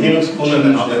 to this guy, he looks cooler change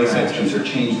than all the their researchers. actions or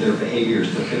change their behaviors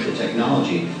to fit the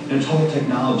technology. Natal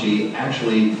technology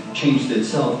actually changed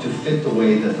itself to fit the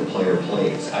way that the player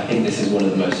plays. I think this is one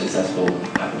of the most successful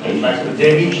applications. In fact,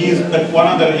 JB, he's one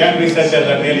of the young researchers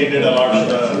that really did a lot of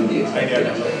the idea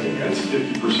development. It's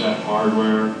 50%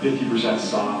 hardware, 50%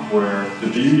 software. The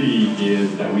beauty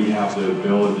is that we have the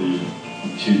ability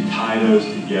to tie those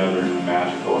together in a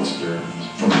magical experience.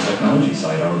 From the technology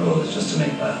side, our goal is just to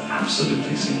make that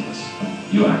absolutely seamless.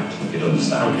 You act, it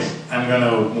understands. Okay, I'm going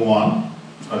to move on.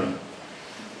 Sorry.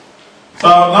 So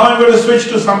now I'm going to switch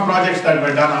to some projects that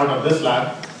were done out of this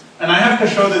lab. And I have to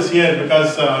show this here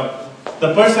because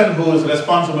the person who is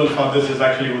responsible for this is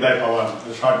actually Uday Pawar,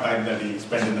 the short time that he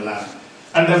spent in the lab.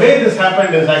 And the way this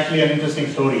happened is actually an interesting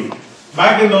story.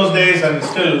 Back in those days, and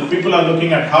still, people are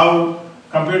looking at how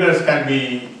computers can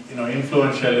be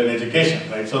influential in education,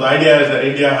 right? So the idea is that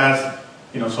India has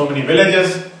so many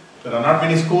villages. There are not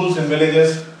many schools in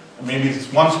villages. Maybe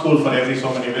it's one school for every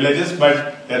so many villages,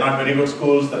 but they're not very good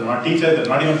schools. They're not teachers. They're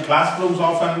not even classrooms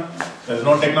often. There's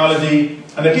no technology,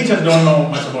 and the teachers don't know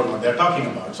much about what they're talking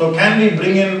about. So can we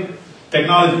bring in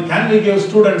technology? Can we give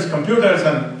students computers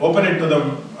and open it to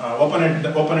them, open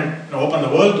the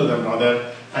world to them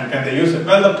rather, and can they use it?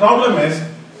 Well, the problem is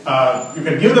you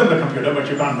can give them the computer, but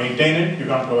you can't maintain it. You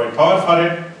can't provide power for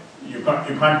it. You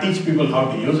can't teach people how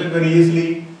to use it very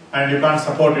easily, and you can't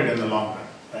support it in the long run,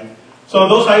 right? So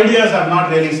those ideas have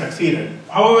not really succeeded.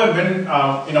 However, when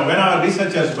our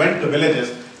researchers went to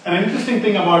villages, an interesting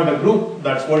thing about the group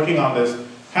that's working on this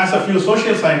has a few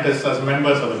social scientists as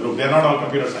members of the group. They're not all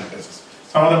computer scientists.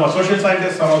 Some of them are social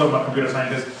scientists, some of them are computer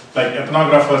scientists, like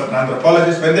ethnographers and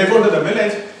anthropologists. When they go to the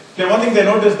village, one thing they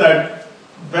notice that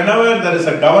whenever there is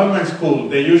a government school,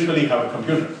 they usually have a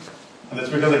computer. And that's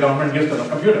because the government gives them a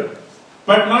computer.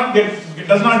 But it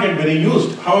does not get very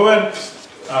used. However,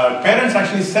 parents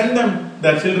actually send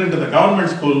their children to the government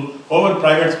school over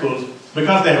private schools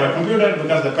because they have a computer,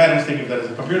 because the parents think if there is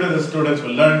a computer, the students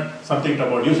will learn something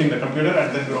about using the computer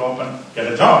and then grow up and get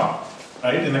a job,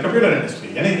 right, in the computer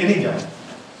industry, any job.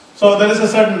 So there is a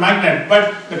certain magnet,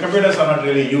 but the computers are not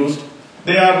really used.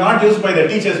 They are not used by the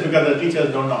teachers because the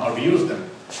teachers don't know how to use them.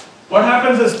 What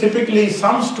happens is typically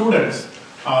some students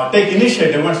take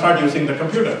initiative and start using the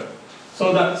computer.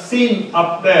 So the scene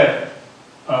up there,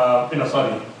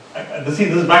 this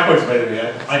is backwards by the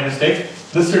way, my mistake.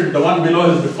 The one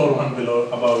below is before, one below,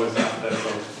 above is after, so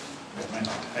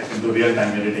I can do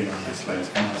real-time editing on my slides.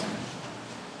 Let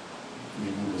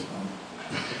me move this one.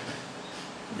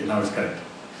 Okay, now it's correct.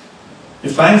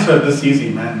 If science were this easy,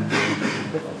 man.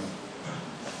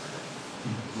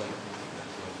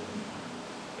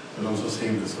 I'll also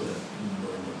save this so that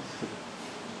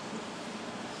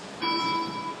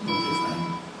okay, fine.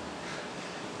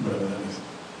 Whatever that is.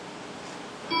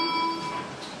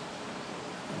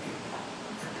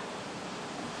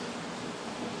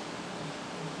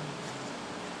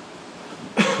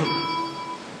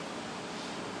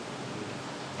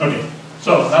 Okay,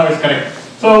 so now it's correct.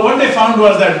 So what they found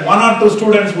was that one or two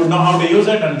students would know how to use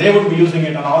it and they would be using it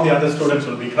and all the other students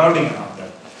will be crowding around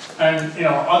them. And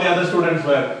all the other students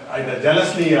were either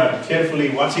jealously or cheerfully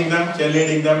watching them,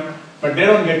 cheerleading them, but they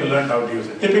don't get to learn how to use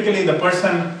it. Typically the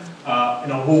person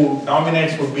who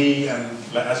dominates would be, and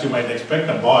as you might expect,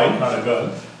 a boy, not a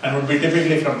girl, and would be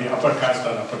typically from the upper caste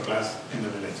or upper class in the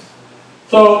village.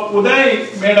 So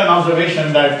Uday made an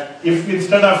observation that if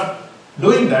instead of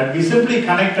doing that, we simply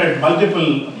connected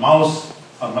multiple mouse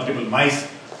or multiple mice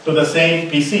to the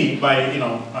same PC by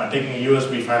taking a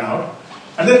USB fan out,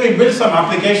 and then we built some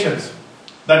applications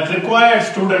that required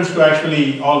students to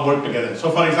actually all work together.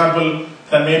 So for example,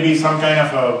 there may be some kind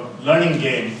of a learning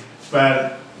game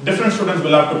where different students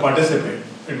will have to participate.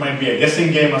 It might be a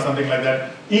guessing game or something like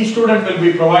that. Each student will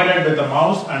be provided with a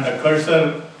mouse and a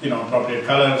cursor, appropriate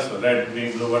colors, red,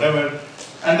 green, blue, whatever.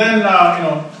 And then,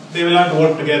 they will have to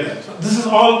work together. So this is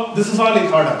all he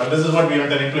thought of, and this is what we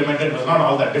then implemented. It was not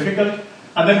all that difficult.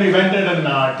 And then we went in and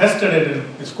tested it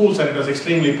in schools, and it was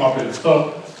extremely popular.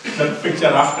 So the picture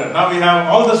after. Now we have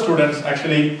all the students,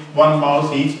 actually one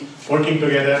mouse each, working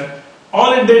together.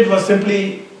 All it did was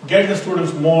simply get the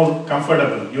students more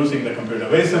comfortable using the computer.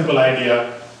 Very simple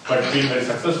idea, but been very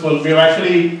successful. We have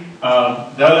actually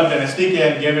developed an SDK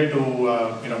and gave it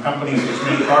to companies which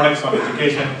make products on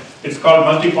education. It's called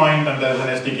Multipoint, and there's an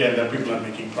SDK, and there people are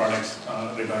making products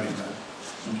regarding that.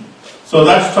 So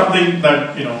that's something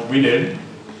that we did.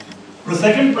 The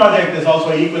second project is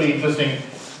also equally interesting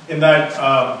in that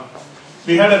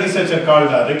we had a researcher called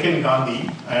Rikin Gandhi,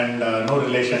 and no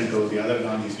relation to the other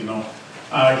Gandhis,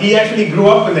 he actually grew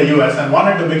up in the US and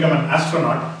wanted to become an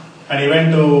astronaut, and he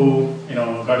went to,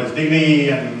 got his degree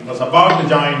and was about to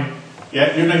join.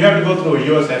 Yeah, you have to go through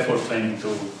a US Air Force training to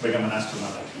become an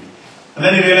astronaut actually. And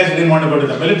then he realized he didn't want to go to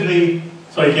the military,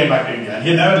 so he came back to India. And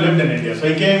he never lived in India, so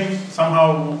he came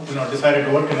somehow, decided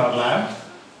to work in our lab.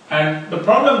 And the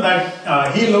problem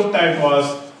that he looked at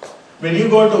was when you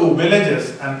go to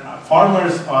villages and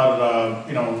farmers are,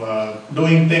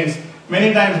 doing things,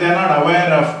 many times they are not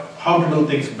aware of how to do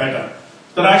things better.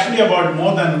 There are actually about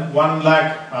more than 1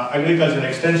 lakh agriculture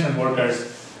extension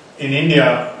workers in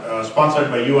India,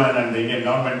 sponsored by UN and the Indian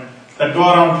government, that go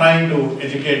around trying to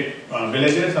educate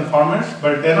villagers and farmers,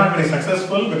 but they're not very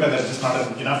successful because there's just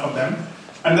not enough of them.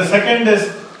 And the second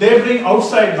is they bring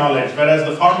outside knowledge, whereas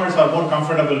the farmers are more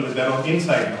comfortable with their own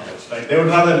inside knowledge. Right? They would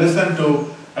rather listen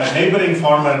to a neighboring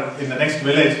farmer in the next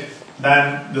village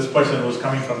than this person who's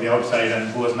coming from the outside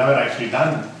and who has never actually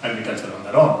done agriculture on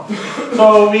their own.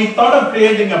 So we thought of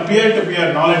creating a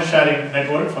peer-to-peer knowledge sharing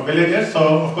network for villagers. So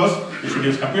of course, you should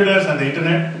use computers and the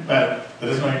internet. Well, there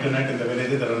is no internet in the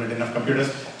villages, there are not enough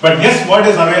computers. But guess what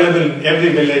is available in every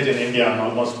village in India and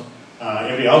almost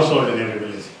every household in every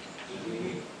village?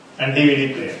 And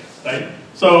DVD player, right?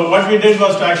 So what we did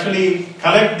was to actually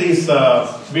collect these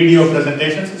video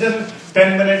presentations, just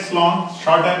 10 minutes long,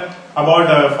 shorter, about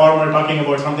a farmer talking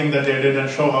about something that they did and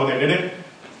show how they did it,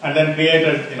 and then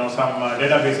created some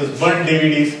databases, burned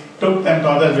DVDs, took them to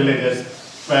other villages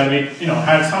where we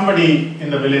had somebody in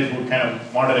the village who kind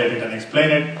of moderate it and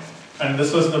explain it. And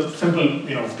this was the simple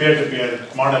peer-to-peer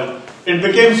model. It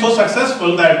became so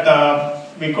successful that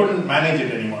we couldn't manage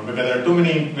it anymore because there are too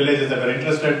many villages that were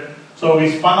interested. So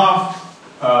we spun off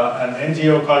an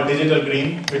NGO called Digital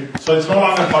Green. So it's no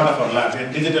longer part of our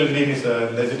lab. Digital Green is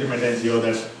a legitimate NGO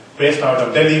that's based out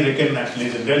of Delhi. Rikin actually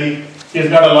is in Delhi. He's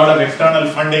got a lot of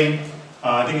external funding.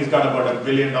 I think he's got about $1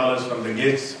 billion from the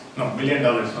Gates, $1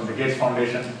 billion from the Gates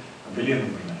Foundation. $1 billion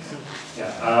would be nice.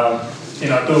 Yeah.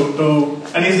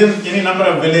 And he's in any number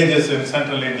of villages in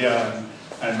central India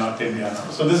and North India.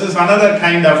 So this is another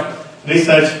kind of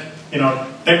research,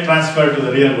 tech transfer to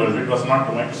the real world. It was not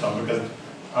to Microsoft because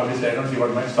obviously I don't see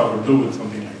what Microsoft would do with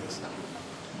something like this.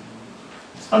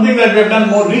 Something that we have done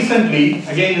more recently,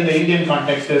 again in the Indian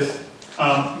context, is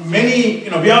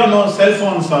we all know cell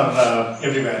phones are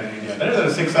everywhere in India. There are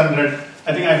 600,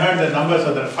 I think I heard the numbers,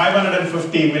 so there are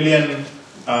 550 million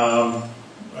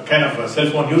kind of cell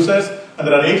phone users, and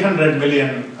there are 800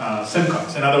 million SIM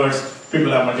cards. In other words,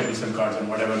 people have multiple SIM cards and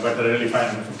whatever, but there are really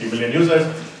 550 million users.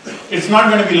 It's not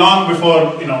going to be long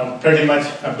before, pretty much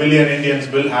 1 billion Indians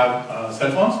will have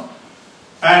cell phones.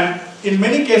 And in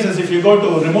many cases, if you go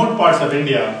to remote parts of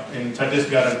India, in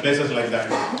Chhattisgarh and places like that,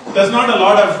 there's not a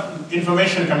lot of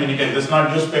information communicated. There's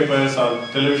not newspapers or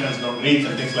televisions don't reach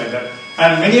and things like that.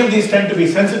 And many of these tend to be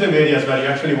sensitive areas where you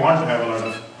actually want to have a lot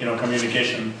of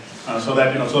communication so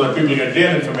that people get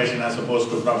real information as opposed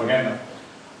to propaganda.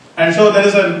 And so there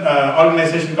is an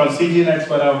organization called CGNet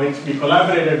which we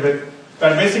collaborated with.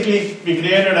 That basically we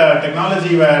created a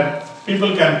technology where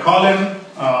people can call in,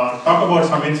 talk about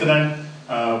some incident,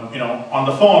 on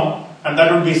the phone, and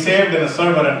that would be saved in a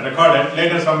server and recorded.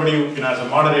 Later, somebody, as a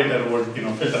moderator, would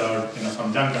filter out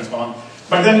some junk and so on.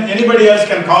 But then anybody else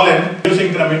can call in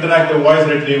using some interactive voice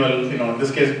retrieval. In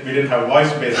this case, we didn't have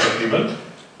voice-based retrieval,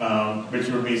 which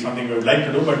would be something we would like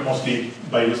to do, but mostly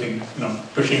by using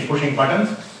pushing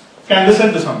buttons. Can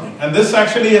listen to something, and this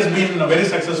actually has been very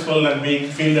successful and being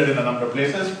fielded in a number of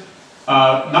places.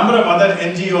 Number of other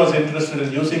NGOs interested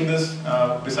in using this,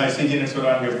 besides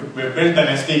CGNet, we've built an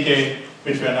SDK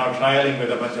which we are now trialing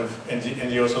with a bunch of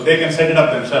NGOs, so they can set it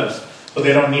up themselves. So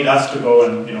they don't need us to go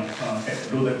and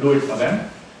do it for them.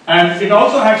 And it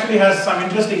also actually has some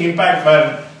interesting impact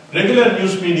where regular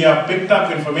news media picked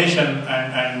up information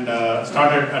and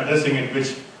started addressing it,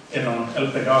 which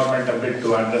helped the government a bit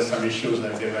to address some issues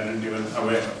that they weren't even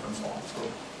aware of and so on.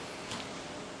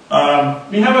 So,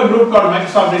 we have a group called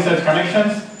Microsoft Research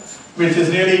Connections. which is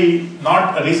really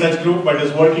not a research group, but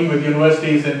is working with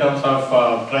universities in terms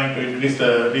of trying to increase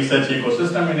the research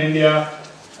ecosystem in India.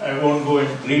 I won't go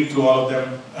and read through all of them.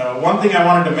 One thing I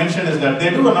wanted to mention is that they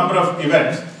do a number of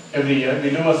events every year. We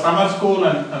do a summer school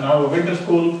and now a winter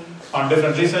school on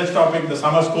different research topics. The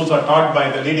summer schools are taught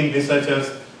by the leading researchers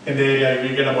in the area.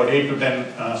 We get about 8 to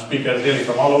 10 speakers really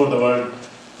from all over the world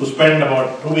who spend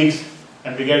about 2 weeks,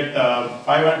 and we get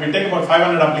we take about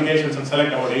 500 applications and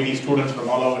select about 80 students from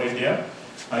all over India.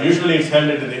 Usually it's held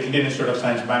at the Indian Institute of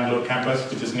Science Bangalore campus,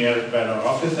 which is near where our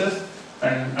office is,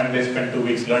 and they spend 2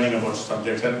 weeks learning about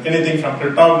subjects, and anything from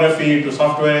cryptography to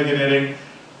software engineering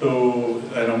to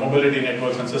mobility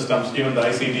networks and systems, even the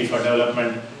ICT for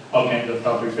development, all kinds of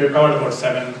topics. We've covered about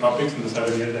 7 topics in the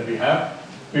 7 years that we have.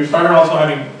 We've started also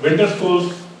having winter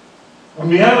schools. And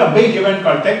we have a big event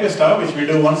called Tech Vista, which we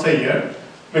do once a year,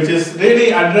 which is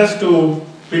really addressed to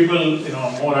people,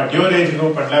 more at your age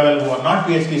group and level who are not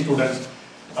PhD students,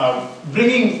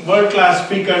 bringing world-class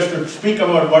speakers to speak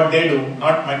about what they do,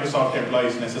 not Microsoft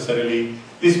employees necessarily.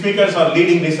 These speakers are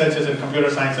leading researchers in computer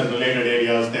science and related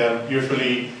areas. They are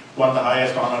usually won the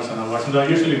highest honors and awards, and they are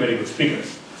usually very good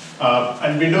speakers.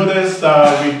 And we do this,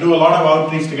 we do a lot of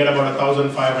outreach to get about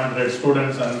 1,500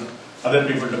 students and other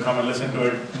people to come and listen to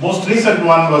it. Most recent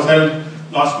one was held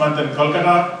last month in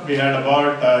Kolkata. We had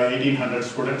about 1,800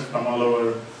 students from all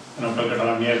over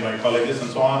Kolkata, nearby colleges and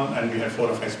so on, and we had 4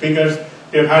 or 5 speakers.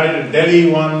 We've had it in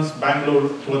Delhi once, Bangalore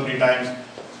 2 or 3 times,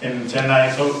 in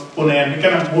Chennai, so Pune, and we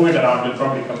can move it around. We'll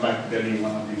probably come back to Delhi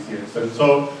one of these years. And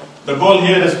so the goal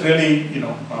here is really,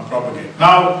 propagate.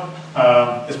 Now,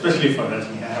 especially for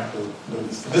Rajni, I have to do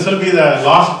this. This will be the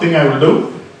last thing I will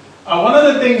do. One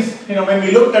of the things, when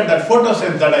we looked at that photo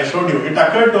set that I showed you, it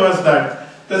occurred to us that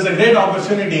there's a great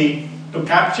opportunity to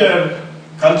capture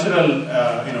cultural,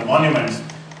 monuments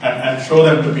and show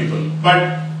them to people.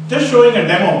 But just showing a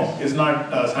demo is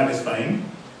not satisfying.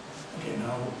 Okay,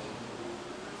 now,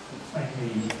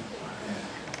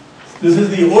 this is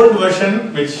the old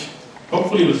version, which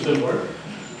hopefully will still work.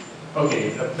 Okay,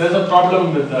 there's a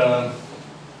problem with the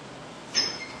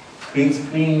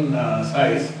screen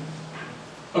size.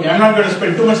 Okay, I'm not going to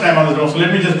spend too much time on this demo, so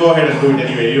let me just go ahead and do it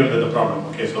anyway, even with the problem.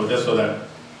 Okay, so just so that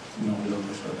we don't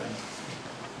waste our time.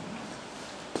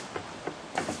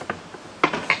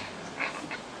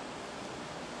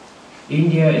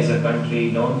 India is a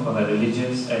country known for her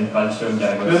religious and cultural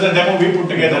diversity. This is a demo we put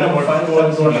together about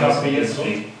 2.5 years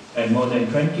ago. And more than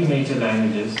 20 major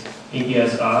languages,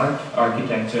 India's art,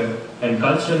 architecture, and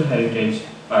cultural heritage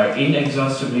are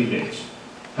inexhaustibly rich.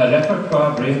 Her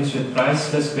repertoire brings with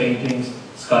priceless paintings,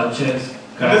 sculptures,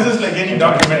 crafts. This is like any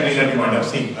documentary that you might have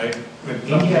seen, right?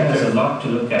 India has a lot to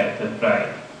look at with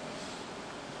pride.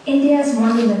 India's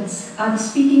monuments are the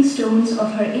speaking stones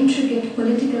of her intricate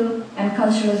political and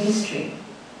cultural history.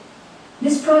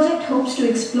 This project hopes to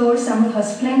explore some of her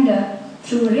splendor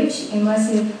through a rich,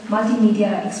 immersive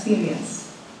multimedia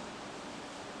experience.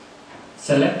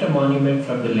 Select a monument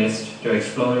from the list to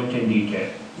explore it in detail.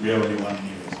 We have only one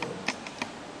anyway.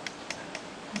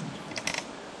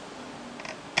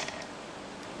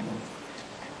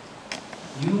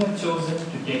 You have chosen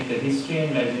to take the History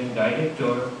and Legend guided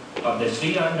tour of the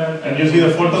Sri Anandan. And you see the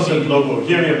Photosynth logo.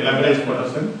 Here we have leveraged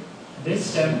Photosynth.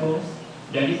 This temple,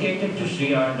 dedicated to Sri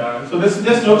Anandan. So this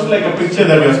just looks like a picture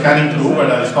that we are scanning through, but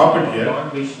I'll stop it here.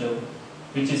 Lord Vishnu,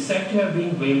 which is said to have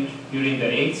been built during the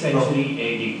 8th century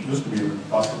AD. Used to be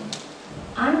awesome.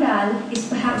 Andal is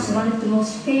perhaps one of the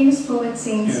most famous poet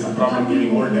saints of the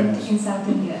Bhakti movement in South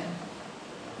India.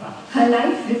 Her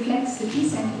life reflects the key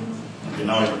sentiments. Okay,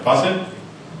 now I will pass it.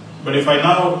 But if I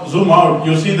now zoom out,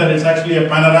 you see that it's actually a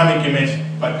panoramic image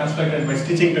constructed by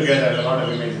stitching together a lot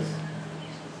of images.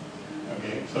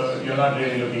 Okay, so you're not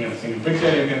really looking at a single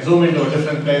picture. You can zoom into a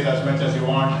different place as much as you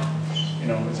want.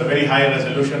 It's a very high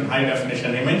resolution, high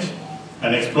definition image,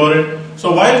 and explore it.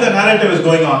 So while the narrative is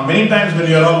going on, many times when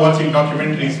you're all watching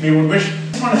documentaries, we would wish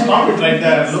you want to stop it right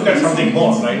there and look at something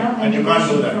more, right? And you can't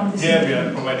do that. Here we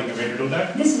are providing a way to do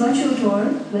that. This virtual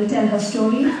tour will tell her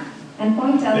story and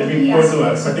point out Let me key go to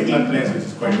a aspects of particular the place which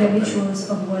is quite and the compelling. rituals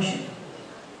of worship.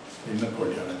 In the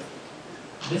courtyard.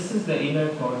 This is the inner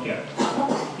courtyard.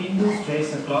 Hindus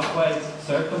trace a clockwise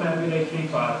circumambulatory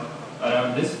path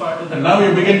around this part of the. And now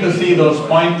you begin to see those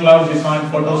point clouds you saw in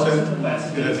Photosynth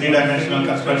with a 3-dimensional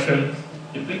construction.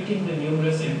 Depicting the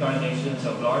numerous incarnations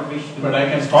of Lord Vishnu. But I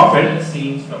can stop it.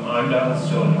 Scenes from Andal's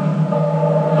story.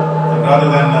 And rather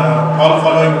than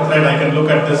following the thread, I can look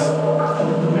at this.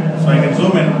 So I can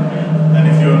zoom in. And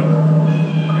if you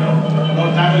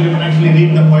know Tamil, you can actually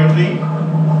read the poetry.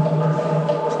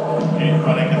 Okay, or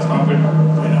I can stop it, go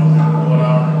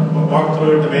around, walk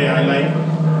through it the way I like.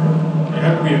 You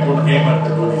have to be a good gamer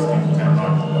to do these things, which I'm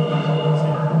not.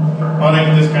 Or I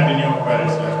can just continue where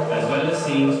it's left. As well as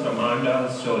scenes from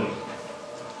Anandan's story.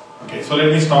 Okay, so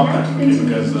let me stop that, okay,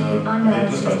 because in the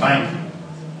interest of time.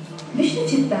 This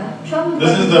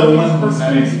is the woman who's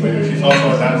narrating video. She's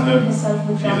also a dancer.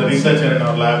 She's a researcher in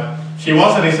our lab. She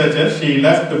was a researcher. She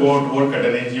left to go to work at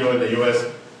an NGO in the US.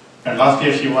 And last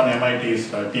year she won MIT's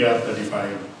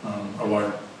TR35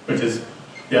 award, which is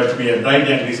you have to be a bright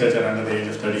young researcher under the age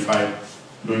of 35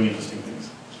 doing interesting things.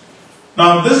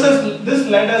 Now this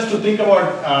led us to think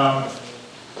about, I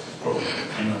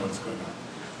know what's going on.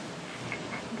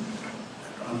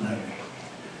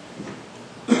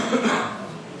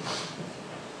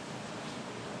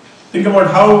 Think about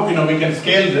how we can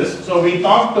scale this. So we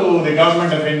talked to the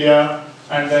government of India,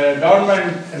 and the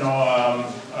government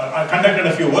conducted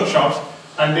a few workshops,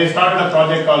 and they started a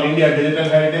project called India Digital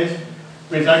Heritage,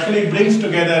 which actually brings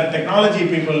together technology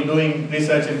people doing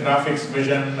research in graphics,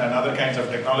 vision, and other kinds of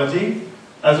technology,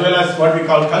 as well as what we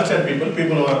call culture people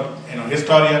who are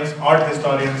historians, art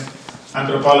historians,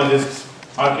 anthropologists,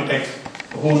 architects,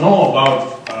 who know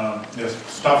about this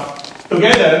stuff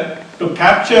together to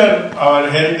capture our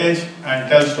heritage and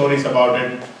tell stories about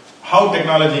it, how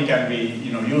technology can be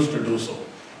used to do so.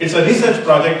 It's a research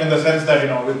project in the sense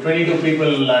that with 22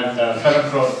 people and 7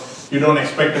 crores, you don't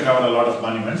expect to cover a lot of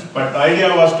monuments. But the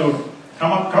idea was to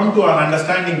come to an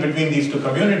understanding between these two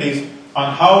communities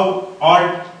on how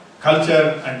art,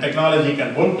 culture, and technology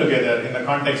can work together in the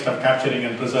context of capturing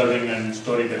and preserving and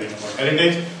storytelling about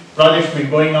heritage. Project's been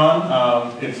going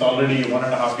on. It's already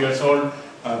 1.5 years old.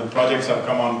 The projects have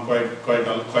come on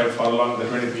quite far along, the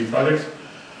 23 projects.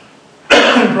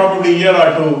 Probably a year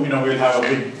or two, we'll have a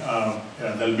big,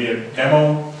 there'll be a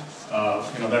demo,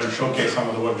 that will showcase some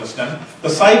of the work that's done. The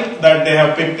site that they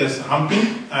have picked is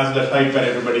Hampi as the site where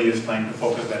everybody is trying to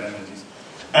focus their energies.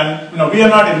 And we are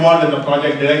not involved in the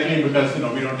project directly because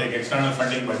we don't take external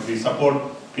funding, but we support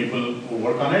people who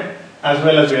work on it, as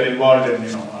well as we are involved in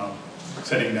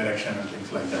setting direction and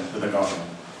things like that with the government.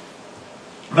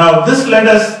 Now this led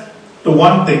us to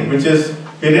one thing, which is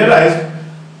we realized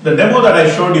the demo that I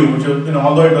showed you, which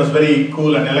although it was very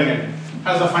cool and elegant,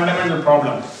 has a fundamental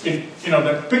problem.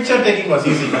 The picture taking was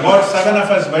easy. About 7 of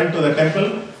us went to the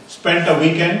temple, spent a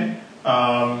weekend,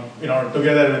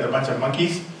 together with a bunch of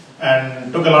monkeys,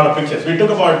 and took a lot of pictures. We took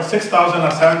about 6,000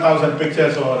 or 7,000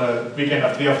 pictures over a weekend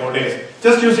of 3 or 4 days,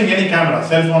 just using any camera,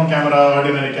 cell phone camera,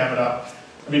 ordinary camera.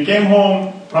 We came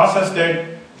home, processed it,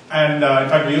 and in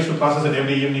fact we used to process it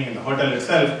every evening in the hotel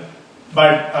itself.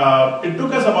 But it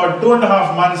took us about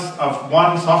 2.5 months of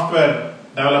one software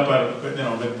developer,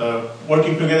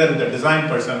 working together with the design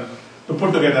person to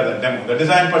put together the demo. The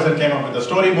design person came up with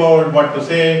the storyboard, what to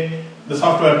say. The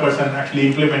software person actually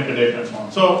implemented it, and so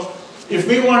on. So if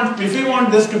we want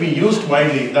this to be used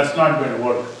widely, that's not going to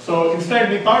work. So instead,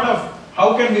 we thought of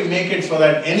how can we make it so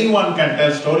that anyone can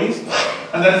tell stories,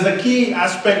 and that is a key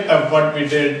aspect of what we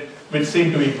did, which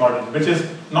seemed to be important, which is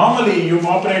normally you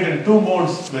operate in 2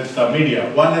 modes with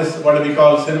media. One is what we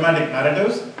call cinematic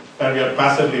narratives, where we are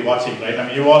passively watching, right? I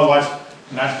mean, you all watch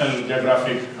National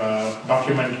Geographic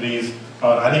documentaries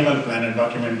or Animal Planet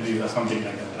documentaries or something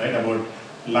like that, right? About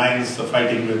lions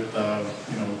fighting with,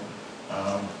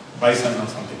 bison or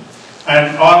something.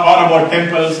 And, or about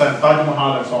temples and Taj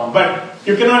Mahal and so on. But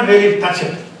you cannot really touch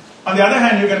it. On the other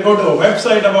hand, you can go to a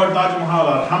website about Taj Mahal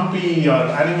or Hampi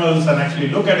or animals and actually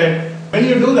look at it. When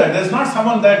you do that, there's not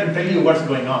someone there to tell you what's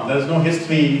going on. There's no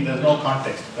history, there's no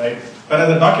context, right? Whereas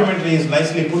the documentary is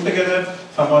nicely put together,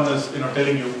 someone is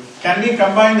telling you. Can we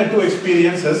combine the 2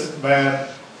 experiences where,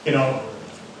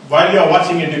 while you're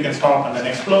watching it, you can stop and then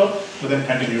explore, but then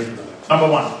continue to do that? Number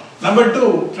 1. Number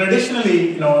 2,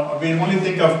 traditionally, we only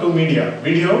think of 2 media,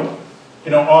 video,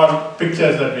 or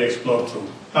pictures that we explore through.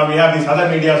 Now we have these other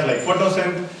medias like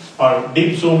photosynth, or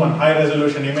deep zoom and high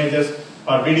resolution images,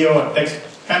 or video or text.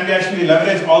 Can we actually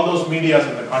leverage all those medias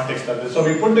in the context of this? So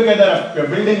we put together, we're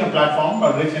building a platform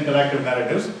called Rich Interactive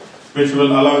Narratives, which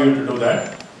will allow you to do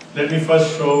that. Let me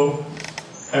first show,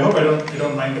 I hope you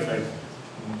don't mind if I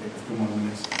take a few more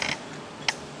minutes.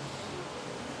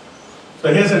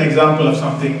 So here's an example of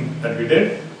something that we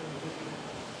did.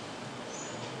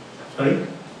 Sorry?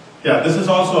 Yeah, this is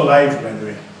also live, by the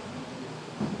way.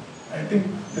 I think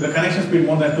the connection speed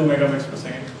more than 2 megabits per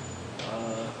second.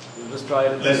 We'll just try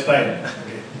it. Let's try it.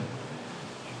 Okay.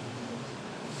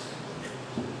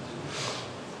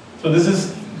 So this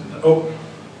is,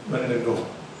 where did it go?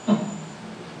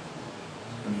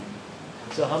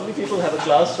 So how many people have a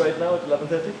class right now at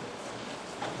 11:30?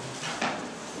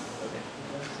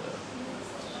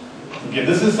 Okay,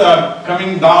 this is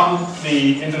coming down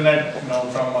the internet,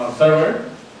 from a server.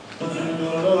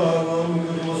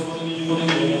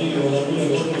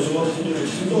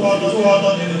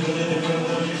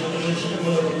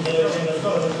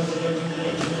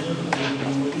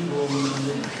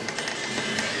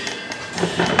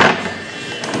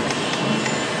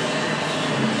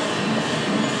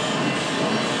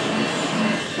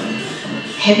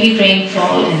 Heavy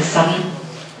rainfall and sudden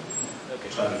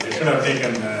Sorry, they should have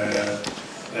taken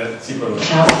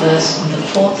cloudbursts on the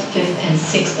 4th, 5th and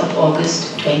 6th of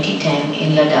August 2010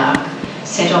 in Ladakh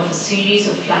set off a series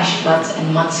of flash floods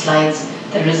and mudslides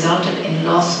that resulted in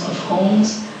loss of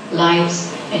homes,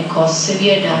 lives and caused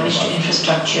severe damage to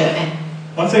infrastructure. And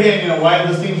once again, while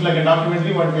this seems like a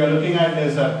documentary, what we are looking at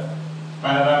is a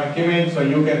panoramic image, so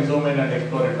you can zoom in and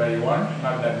explore it where you want,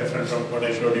 not that different from what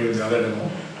I showed you in the other demo.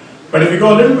 But if you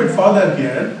go a little bit further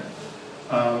here,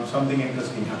 something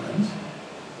interesting happens.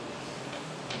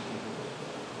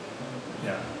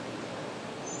 Yeah.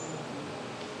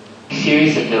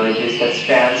 Series of villages that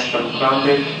spans from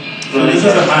Crumbridge. So this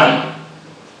is a map.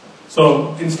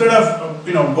 So instead of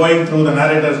going through the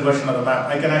narrator's version of the map,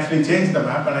 I can actually change the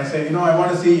map and I say, I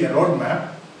want to see a road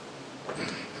map,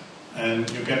 and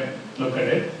you can look at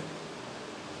it.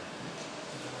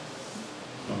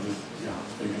 So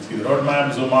you can see the road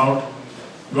map, zoom out,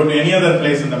 go to any other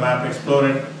place in the map, explore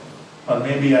it, or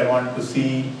maybe I want to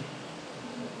see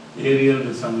aerial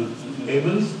with some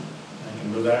labels. I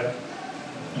can do that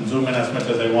and zoom in as much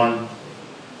as I want.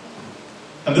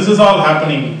 And this is all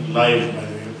happening live, by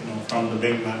the way, from the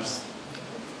big maps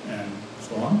and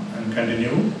so on, and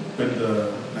continue with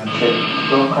the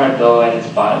go-kart though and its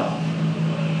path.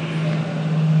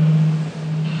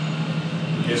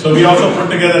 Okay, so we also put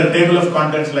together a table of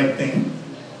contents like thing,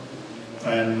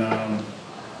 and go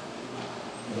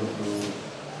to,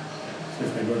 see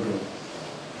if I go to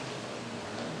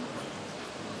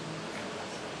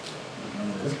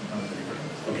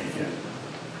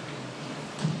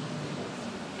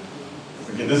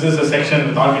okay, this is a section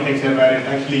with architecture where it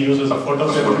actually uses a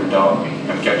photo set. Put it down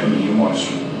and kept in the new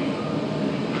monster.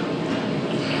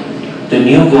 The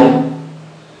new go.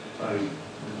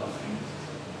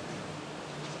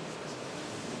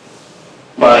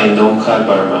 In Domkar,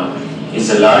 Burma, is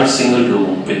a large single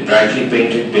room with brightly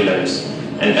painted pillars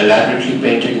and elaborately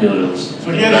painted murals.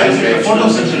 So here the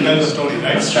photos that tell the story,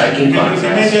 right? A striking contrast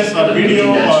images to the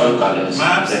video natural or colors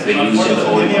maps that were used in the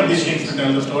old any of these monasteries. things to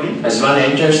tell the story. As one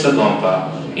enters the Gompa,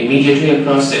 immediately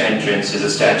across the entrance is a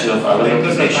statue of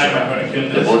Avalokiteshvara,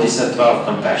 the Bodhisattva of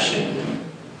compassion.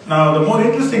 Now the more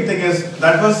interesting thing is,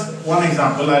 that was one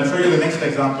example. I'll show you the next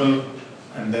example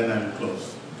and then I'll close.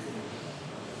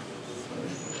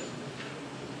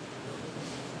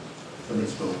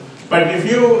 But if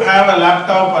you have a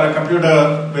laptop or a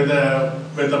computer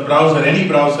with a browser, any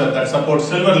browser that supports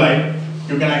Silverlight,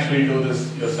 you can actually do this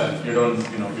yourself. You don't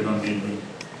need me.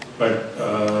 But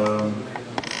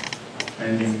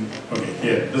okay,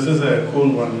 here, this is a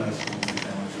cool one.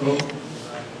 So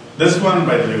this one,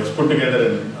 by the way, was put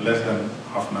together in less than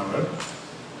half an hour.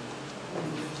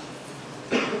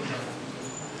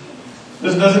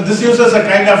 This uses a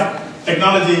kind of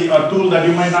technology or tool that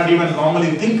you might not even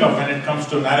normally think of when it comes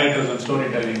to narrators and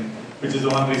storytelling, which is the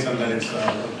one reason that it's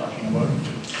worth talking about.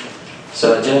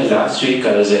 So Ajay, last week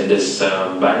I was at this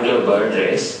Bangalore bird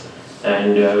race,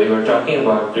 and we were talking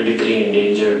about critically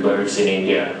endangered birds in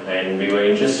India, and we were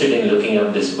interested in looking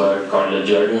up this bird called the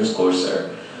Jordan's courser.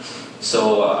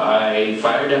 So I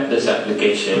fired up this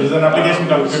application. There's an application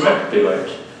called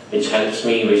Pivot, which helps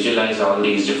me visualize all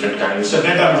these different kinds of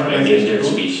endangered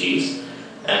species.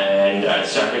 And I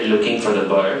started looking for the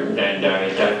bird, and I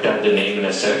typed out the name in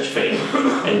a search pane,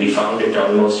 and we found it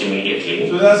almost immediately.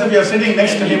 So as if you're sitting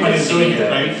next to him and he's doing it,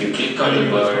 right? If you click on the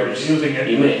bird's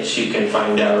image, you can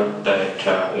find out that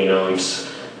it's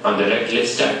on the red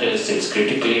list status, it's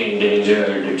critically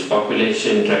endangered, its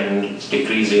population trend is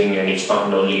decreasing, and it's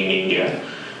found only in India.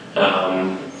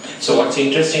 So what's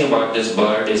interesting about this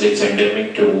bird is it's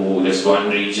endemic to this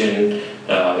one region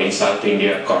in South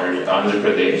India called Andhra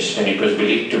Pradesh, and it was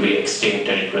believed to be extinct,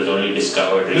 and it was only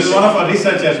discovered recently. This is one of our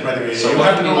researchers, by the way. So you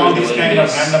have to know all these kind of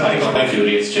random things. I'm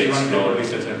curious to explore and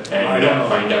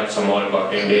find out some more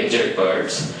about endangered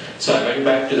birds. So I went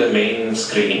back to the main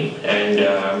screen, and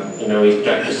we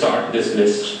tried to sort this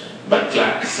list by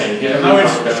class, and here now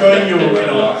it's showing you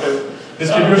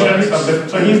distributions of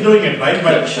different. So he's doing it, right?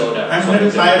 But I'm a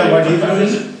little tired of what he's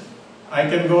doing. I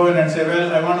can go in and say,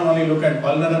 well, I want to only look at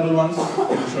vulnerable ones. It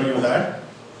will show you that,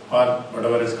 or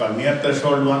whatever it's called, near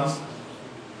threshold ones,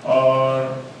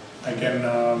 or I can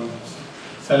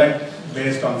select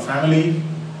based on family,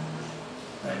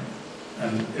 right?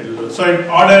 And it'll so it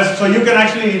orders. So you can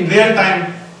actually in real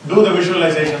time do the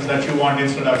visualizations that you want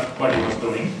instead of what he was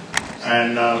doing,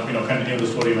 and continue the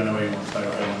story whenever you want. So I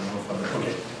want to go further.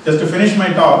 Okay. just to finish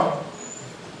my talk,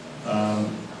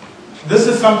 this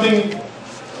is something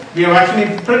we have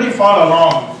actually pretty far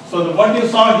along. So what you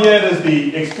saw here is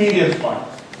the experience part.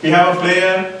 We have a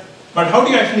player, but how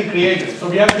do you actually create it? So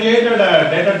we have created a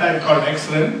data type called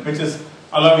XRIN, which is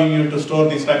allowing you to store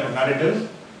these type of narratives,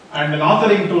 and an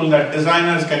authoring tool that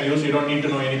designers can use. You don't need to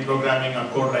know any programming or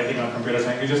code writing or computer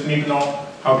science. You just need to know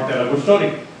how to tell a good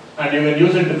story. And you can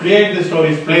use it to create the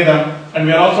stories, play them, and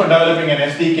we are also developing an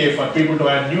SDK for people to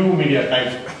add new media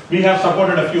types. We have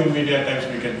supported a few media types,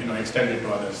 we can extend it to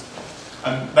others.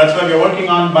 And that's why we are working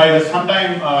on by the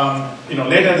sometime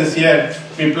later this year,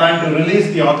 we plan to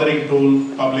release the authoring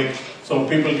tool public so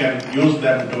people can use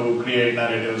them to create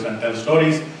narratives and tell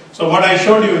stories. So what I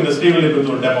showed you in the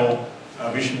Srivilliputturu demo,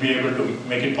 we should be able to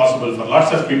make it possible for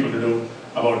lots of people to do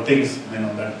about things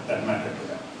that matter to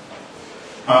them.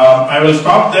 I will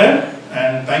stop there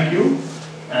and thank you.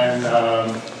 And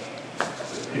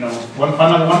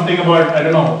one thing about, I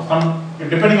don't know,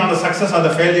 depending on the success or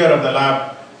the failure of the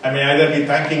lab, I may either be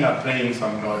thanking or praying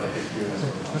some God that experience.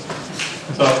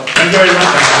 So thank you very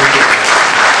much.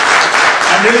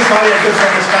 I'm really sorry I took so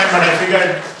much time, but I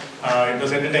figured it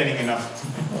was entertaining enough.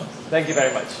 Thank you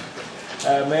very much.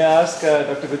 May I ask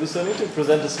Dr. Viduswamy to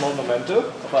present a small memento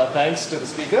of our thanks to the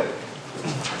speaker.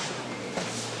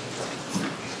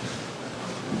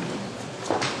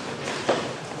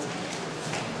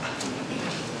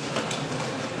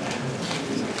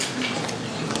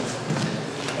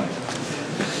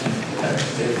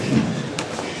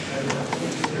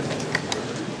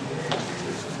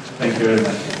 Thank you very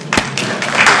much.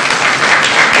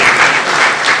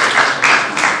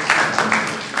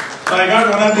 So I got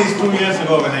one of these 2 years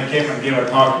ago when I came and gave a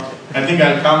talk. I think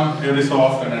I'll come every so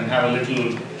often and have a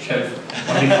little shelf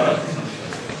only for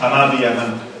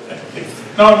Anandan.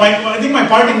 Now, I think my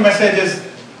parting message is,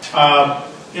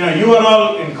 you are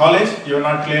all in college. You are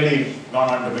not clearly gone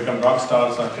on to become rock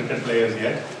stars or cricket players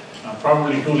yet.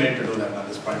 Probably too late to do that at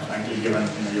this point, frankly, given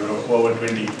you're over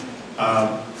 20.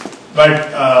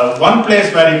 But one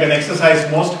place where you can exercise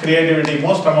most creativity,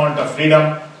 most amount of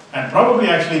freedom, and probably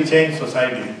actually change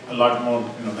society a lot more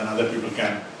than other people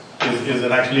can, is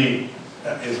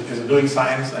doing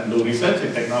science and do research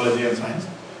in technology and science.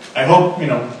 I hope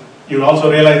you'll also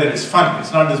realize that it's fun.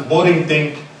 It's not this boring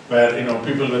thing where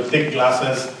people with thick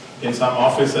glasses in some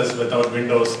offices without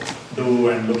windows do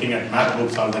and looking at math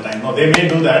books all the time. No, they may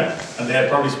do that, and they are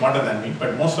probably smarter than me,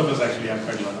 but most of us actually have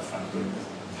quite a lot of fun doing this.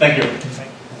 Thank you.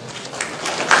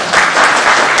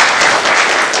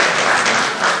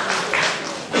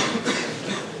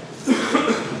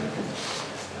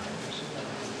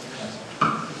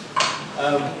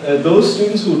 Those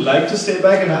students who would like to stay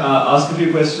back and ask a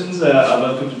few questions are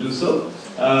welcome to do so.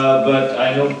 But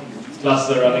I know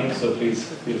classes are running, so please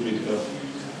feel free to go.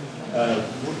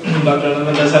 Dr.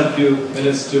 Anandan does have a few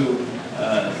minutes to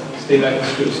stay back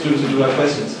with students who do have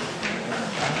questions.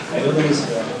 I know there is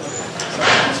someone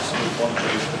who wants to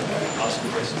ask a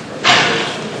question.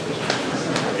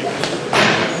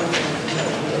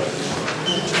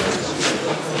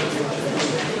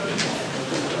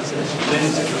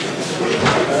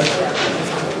 Then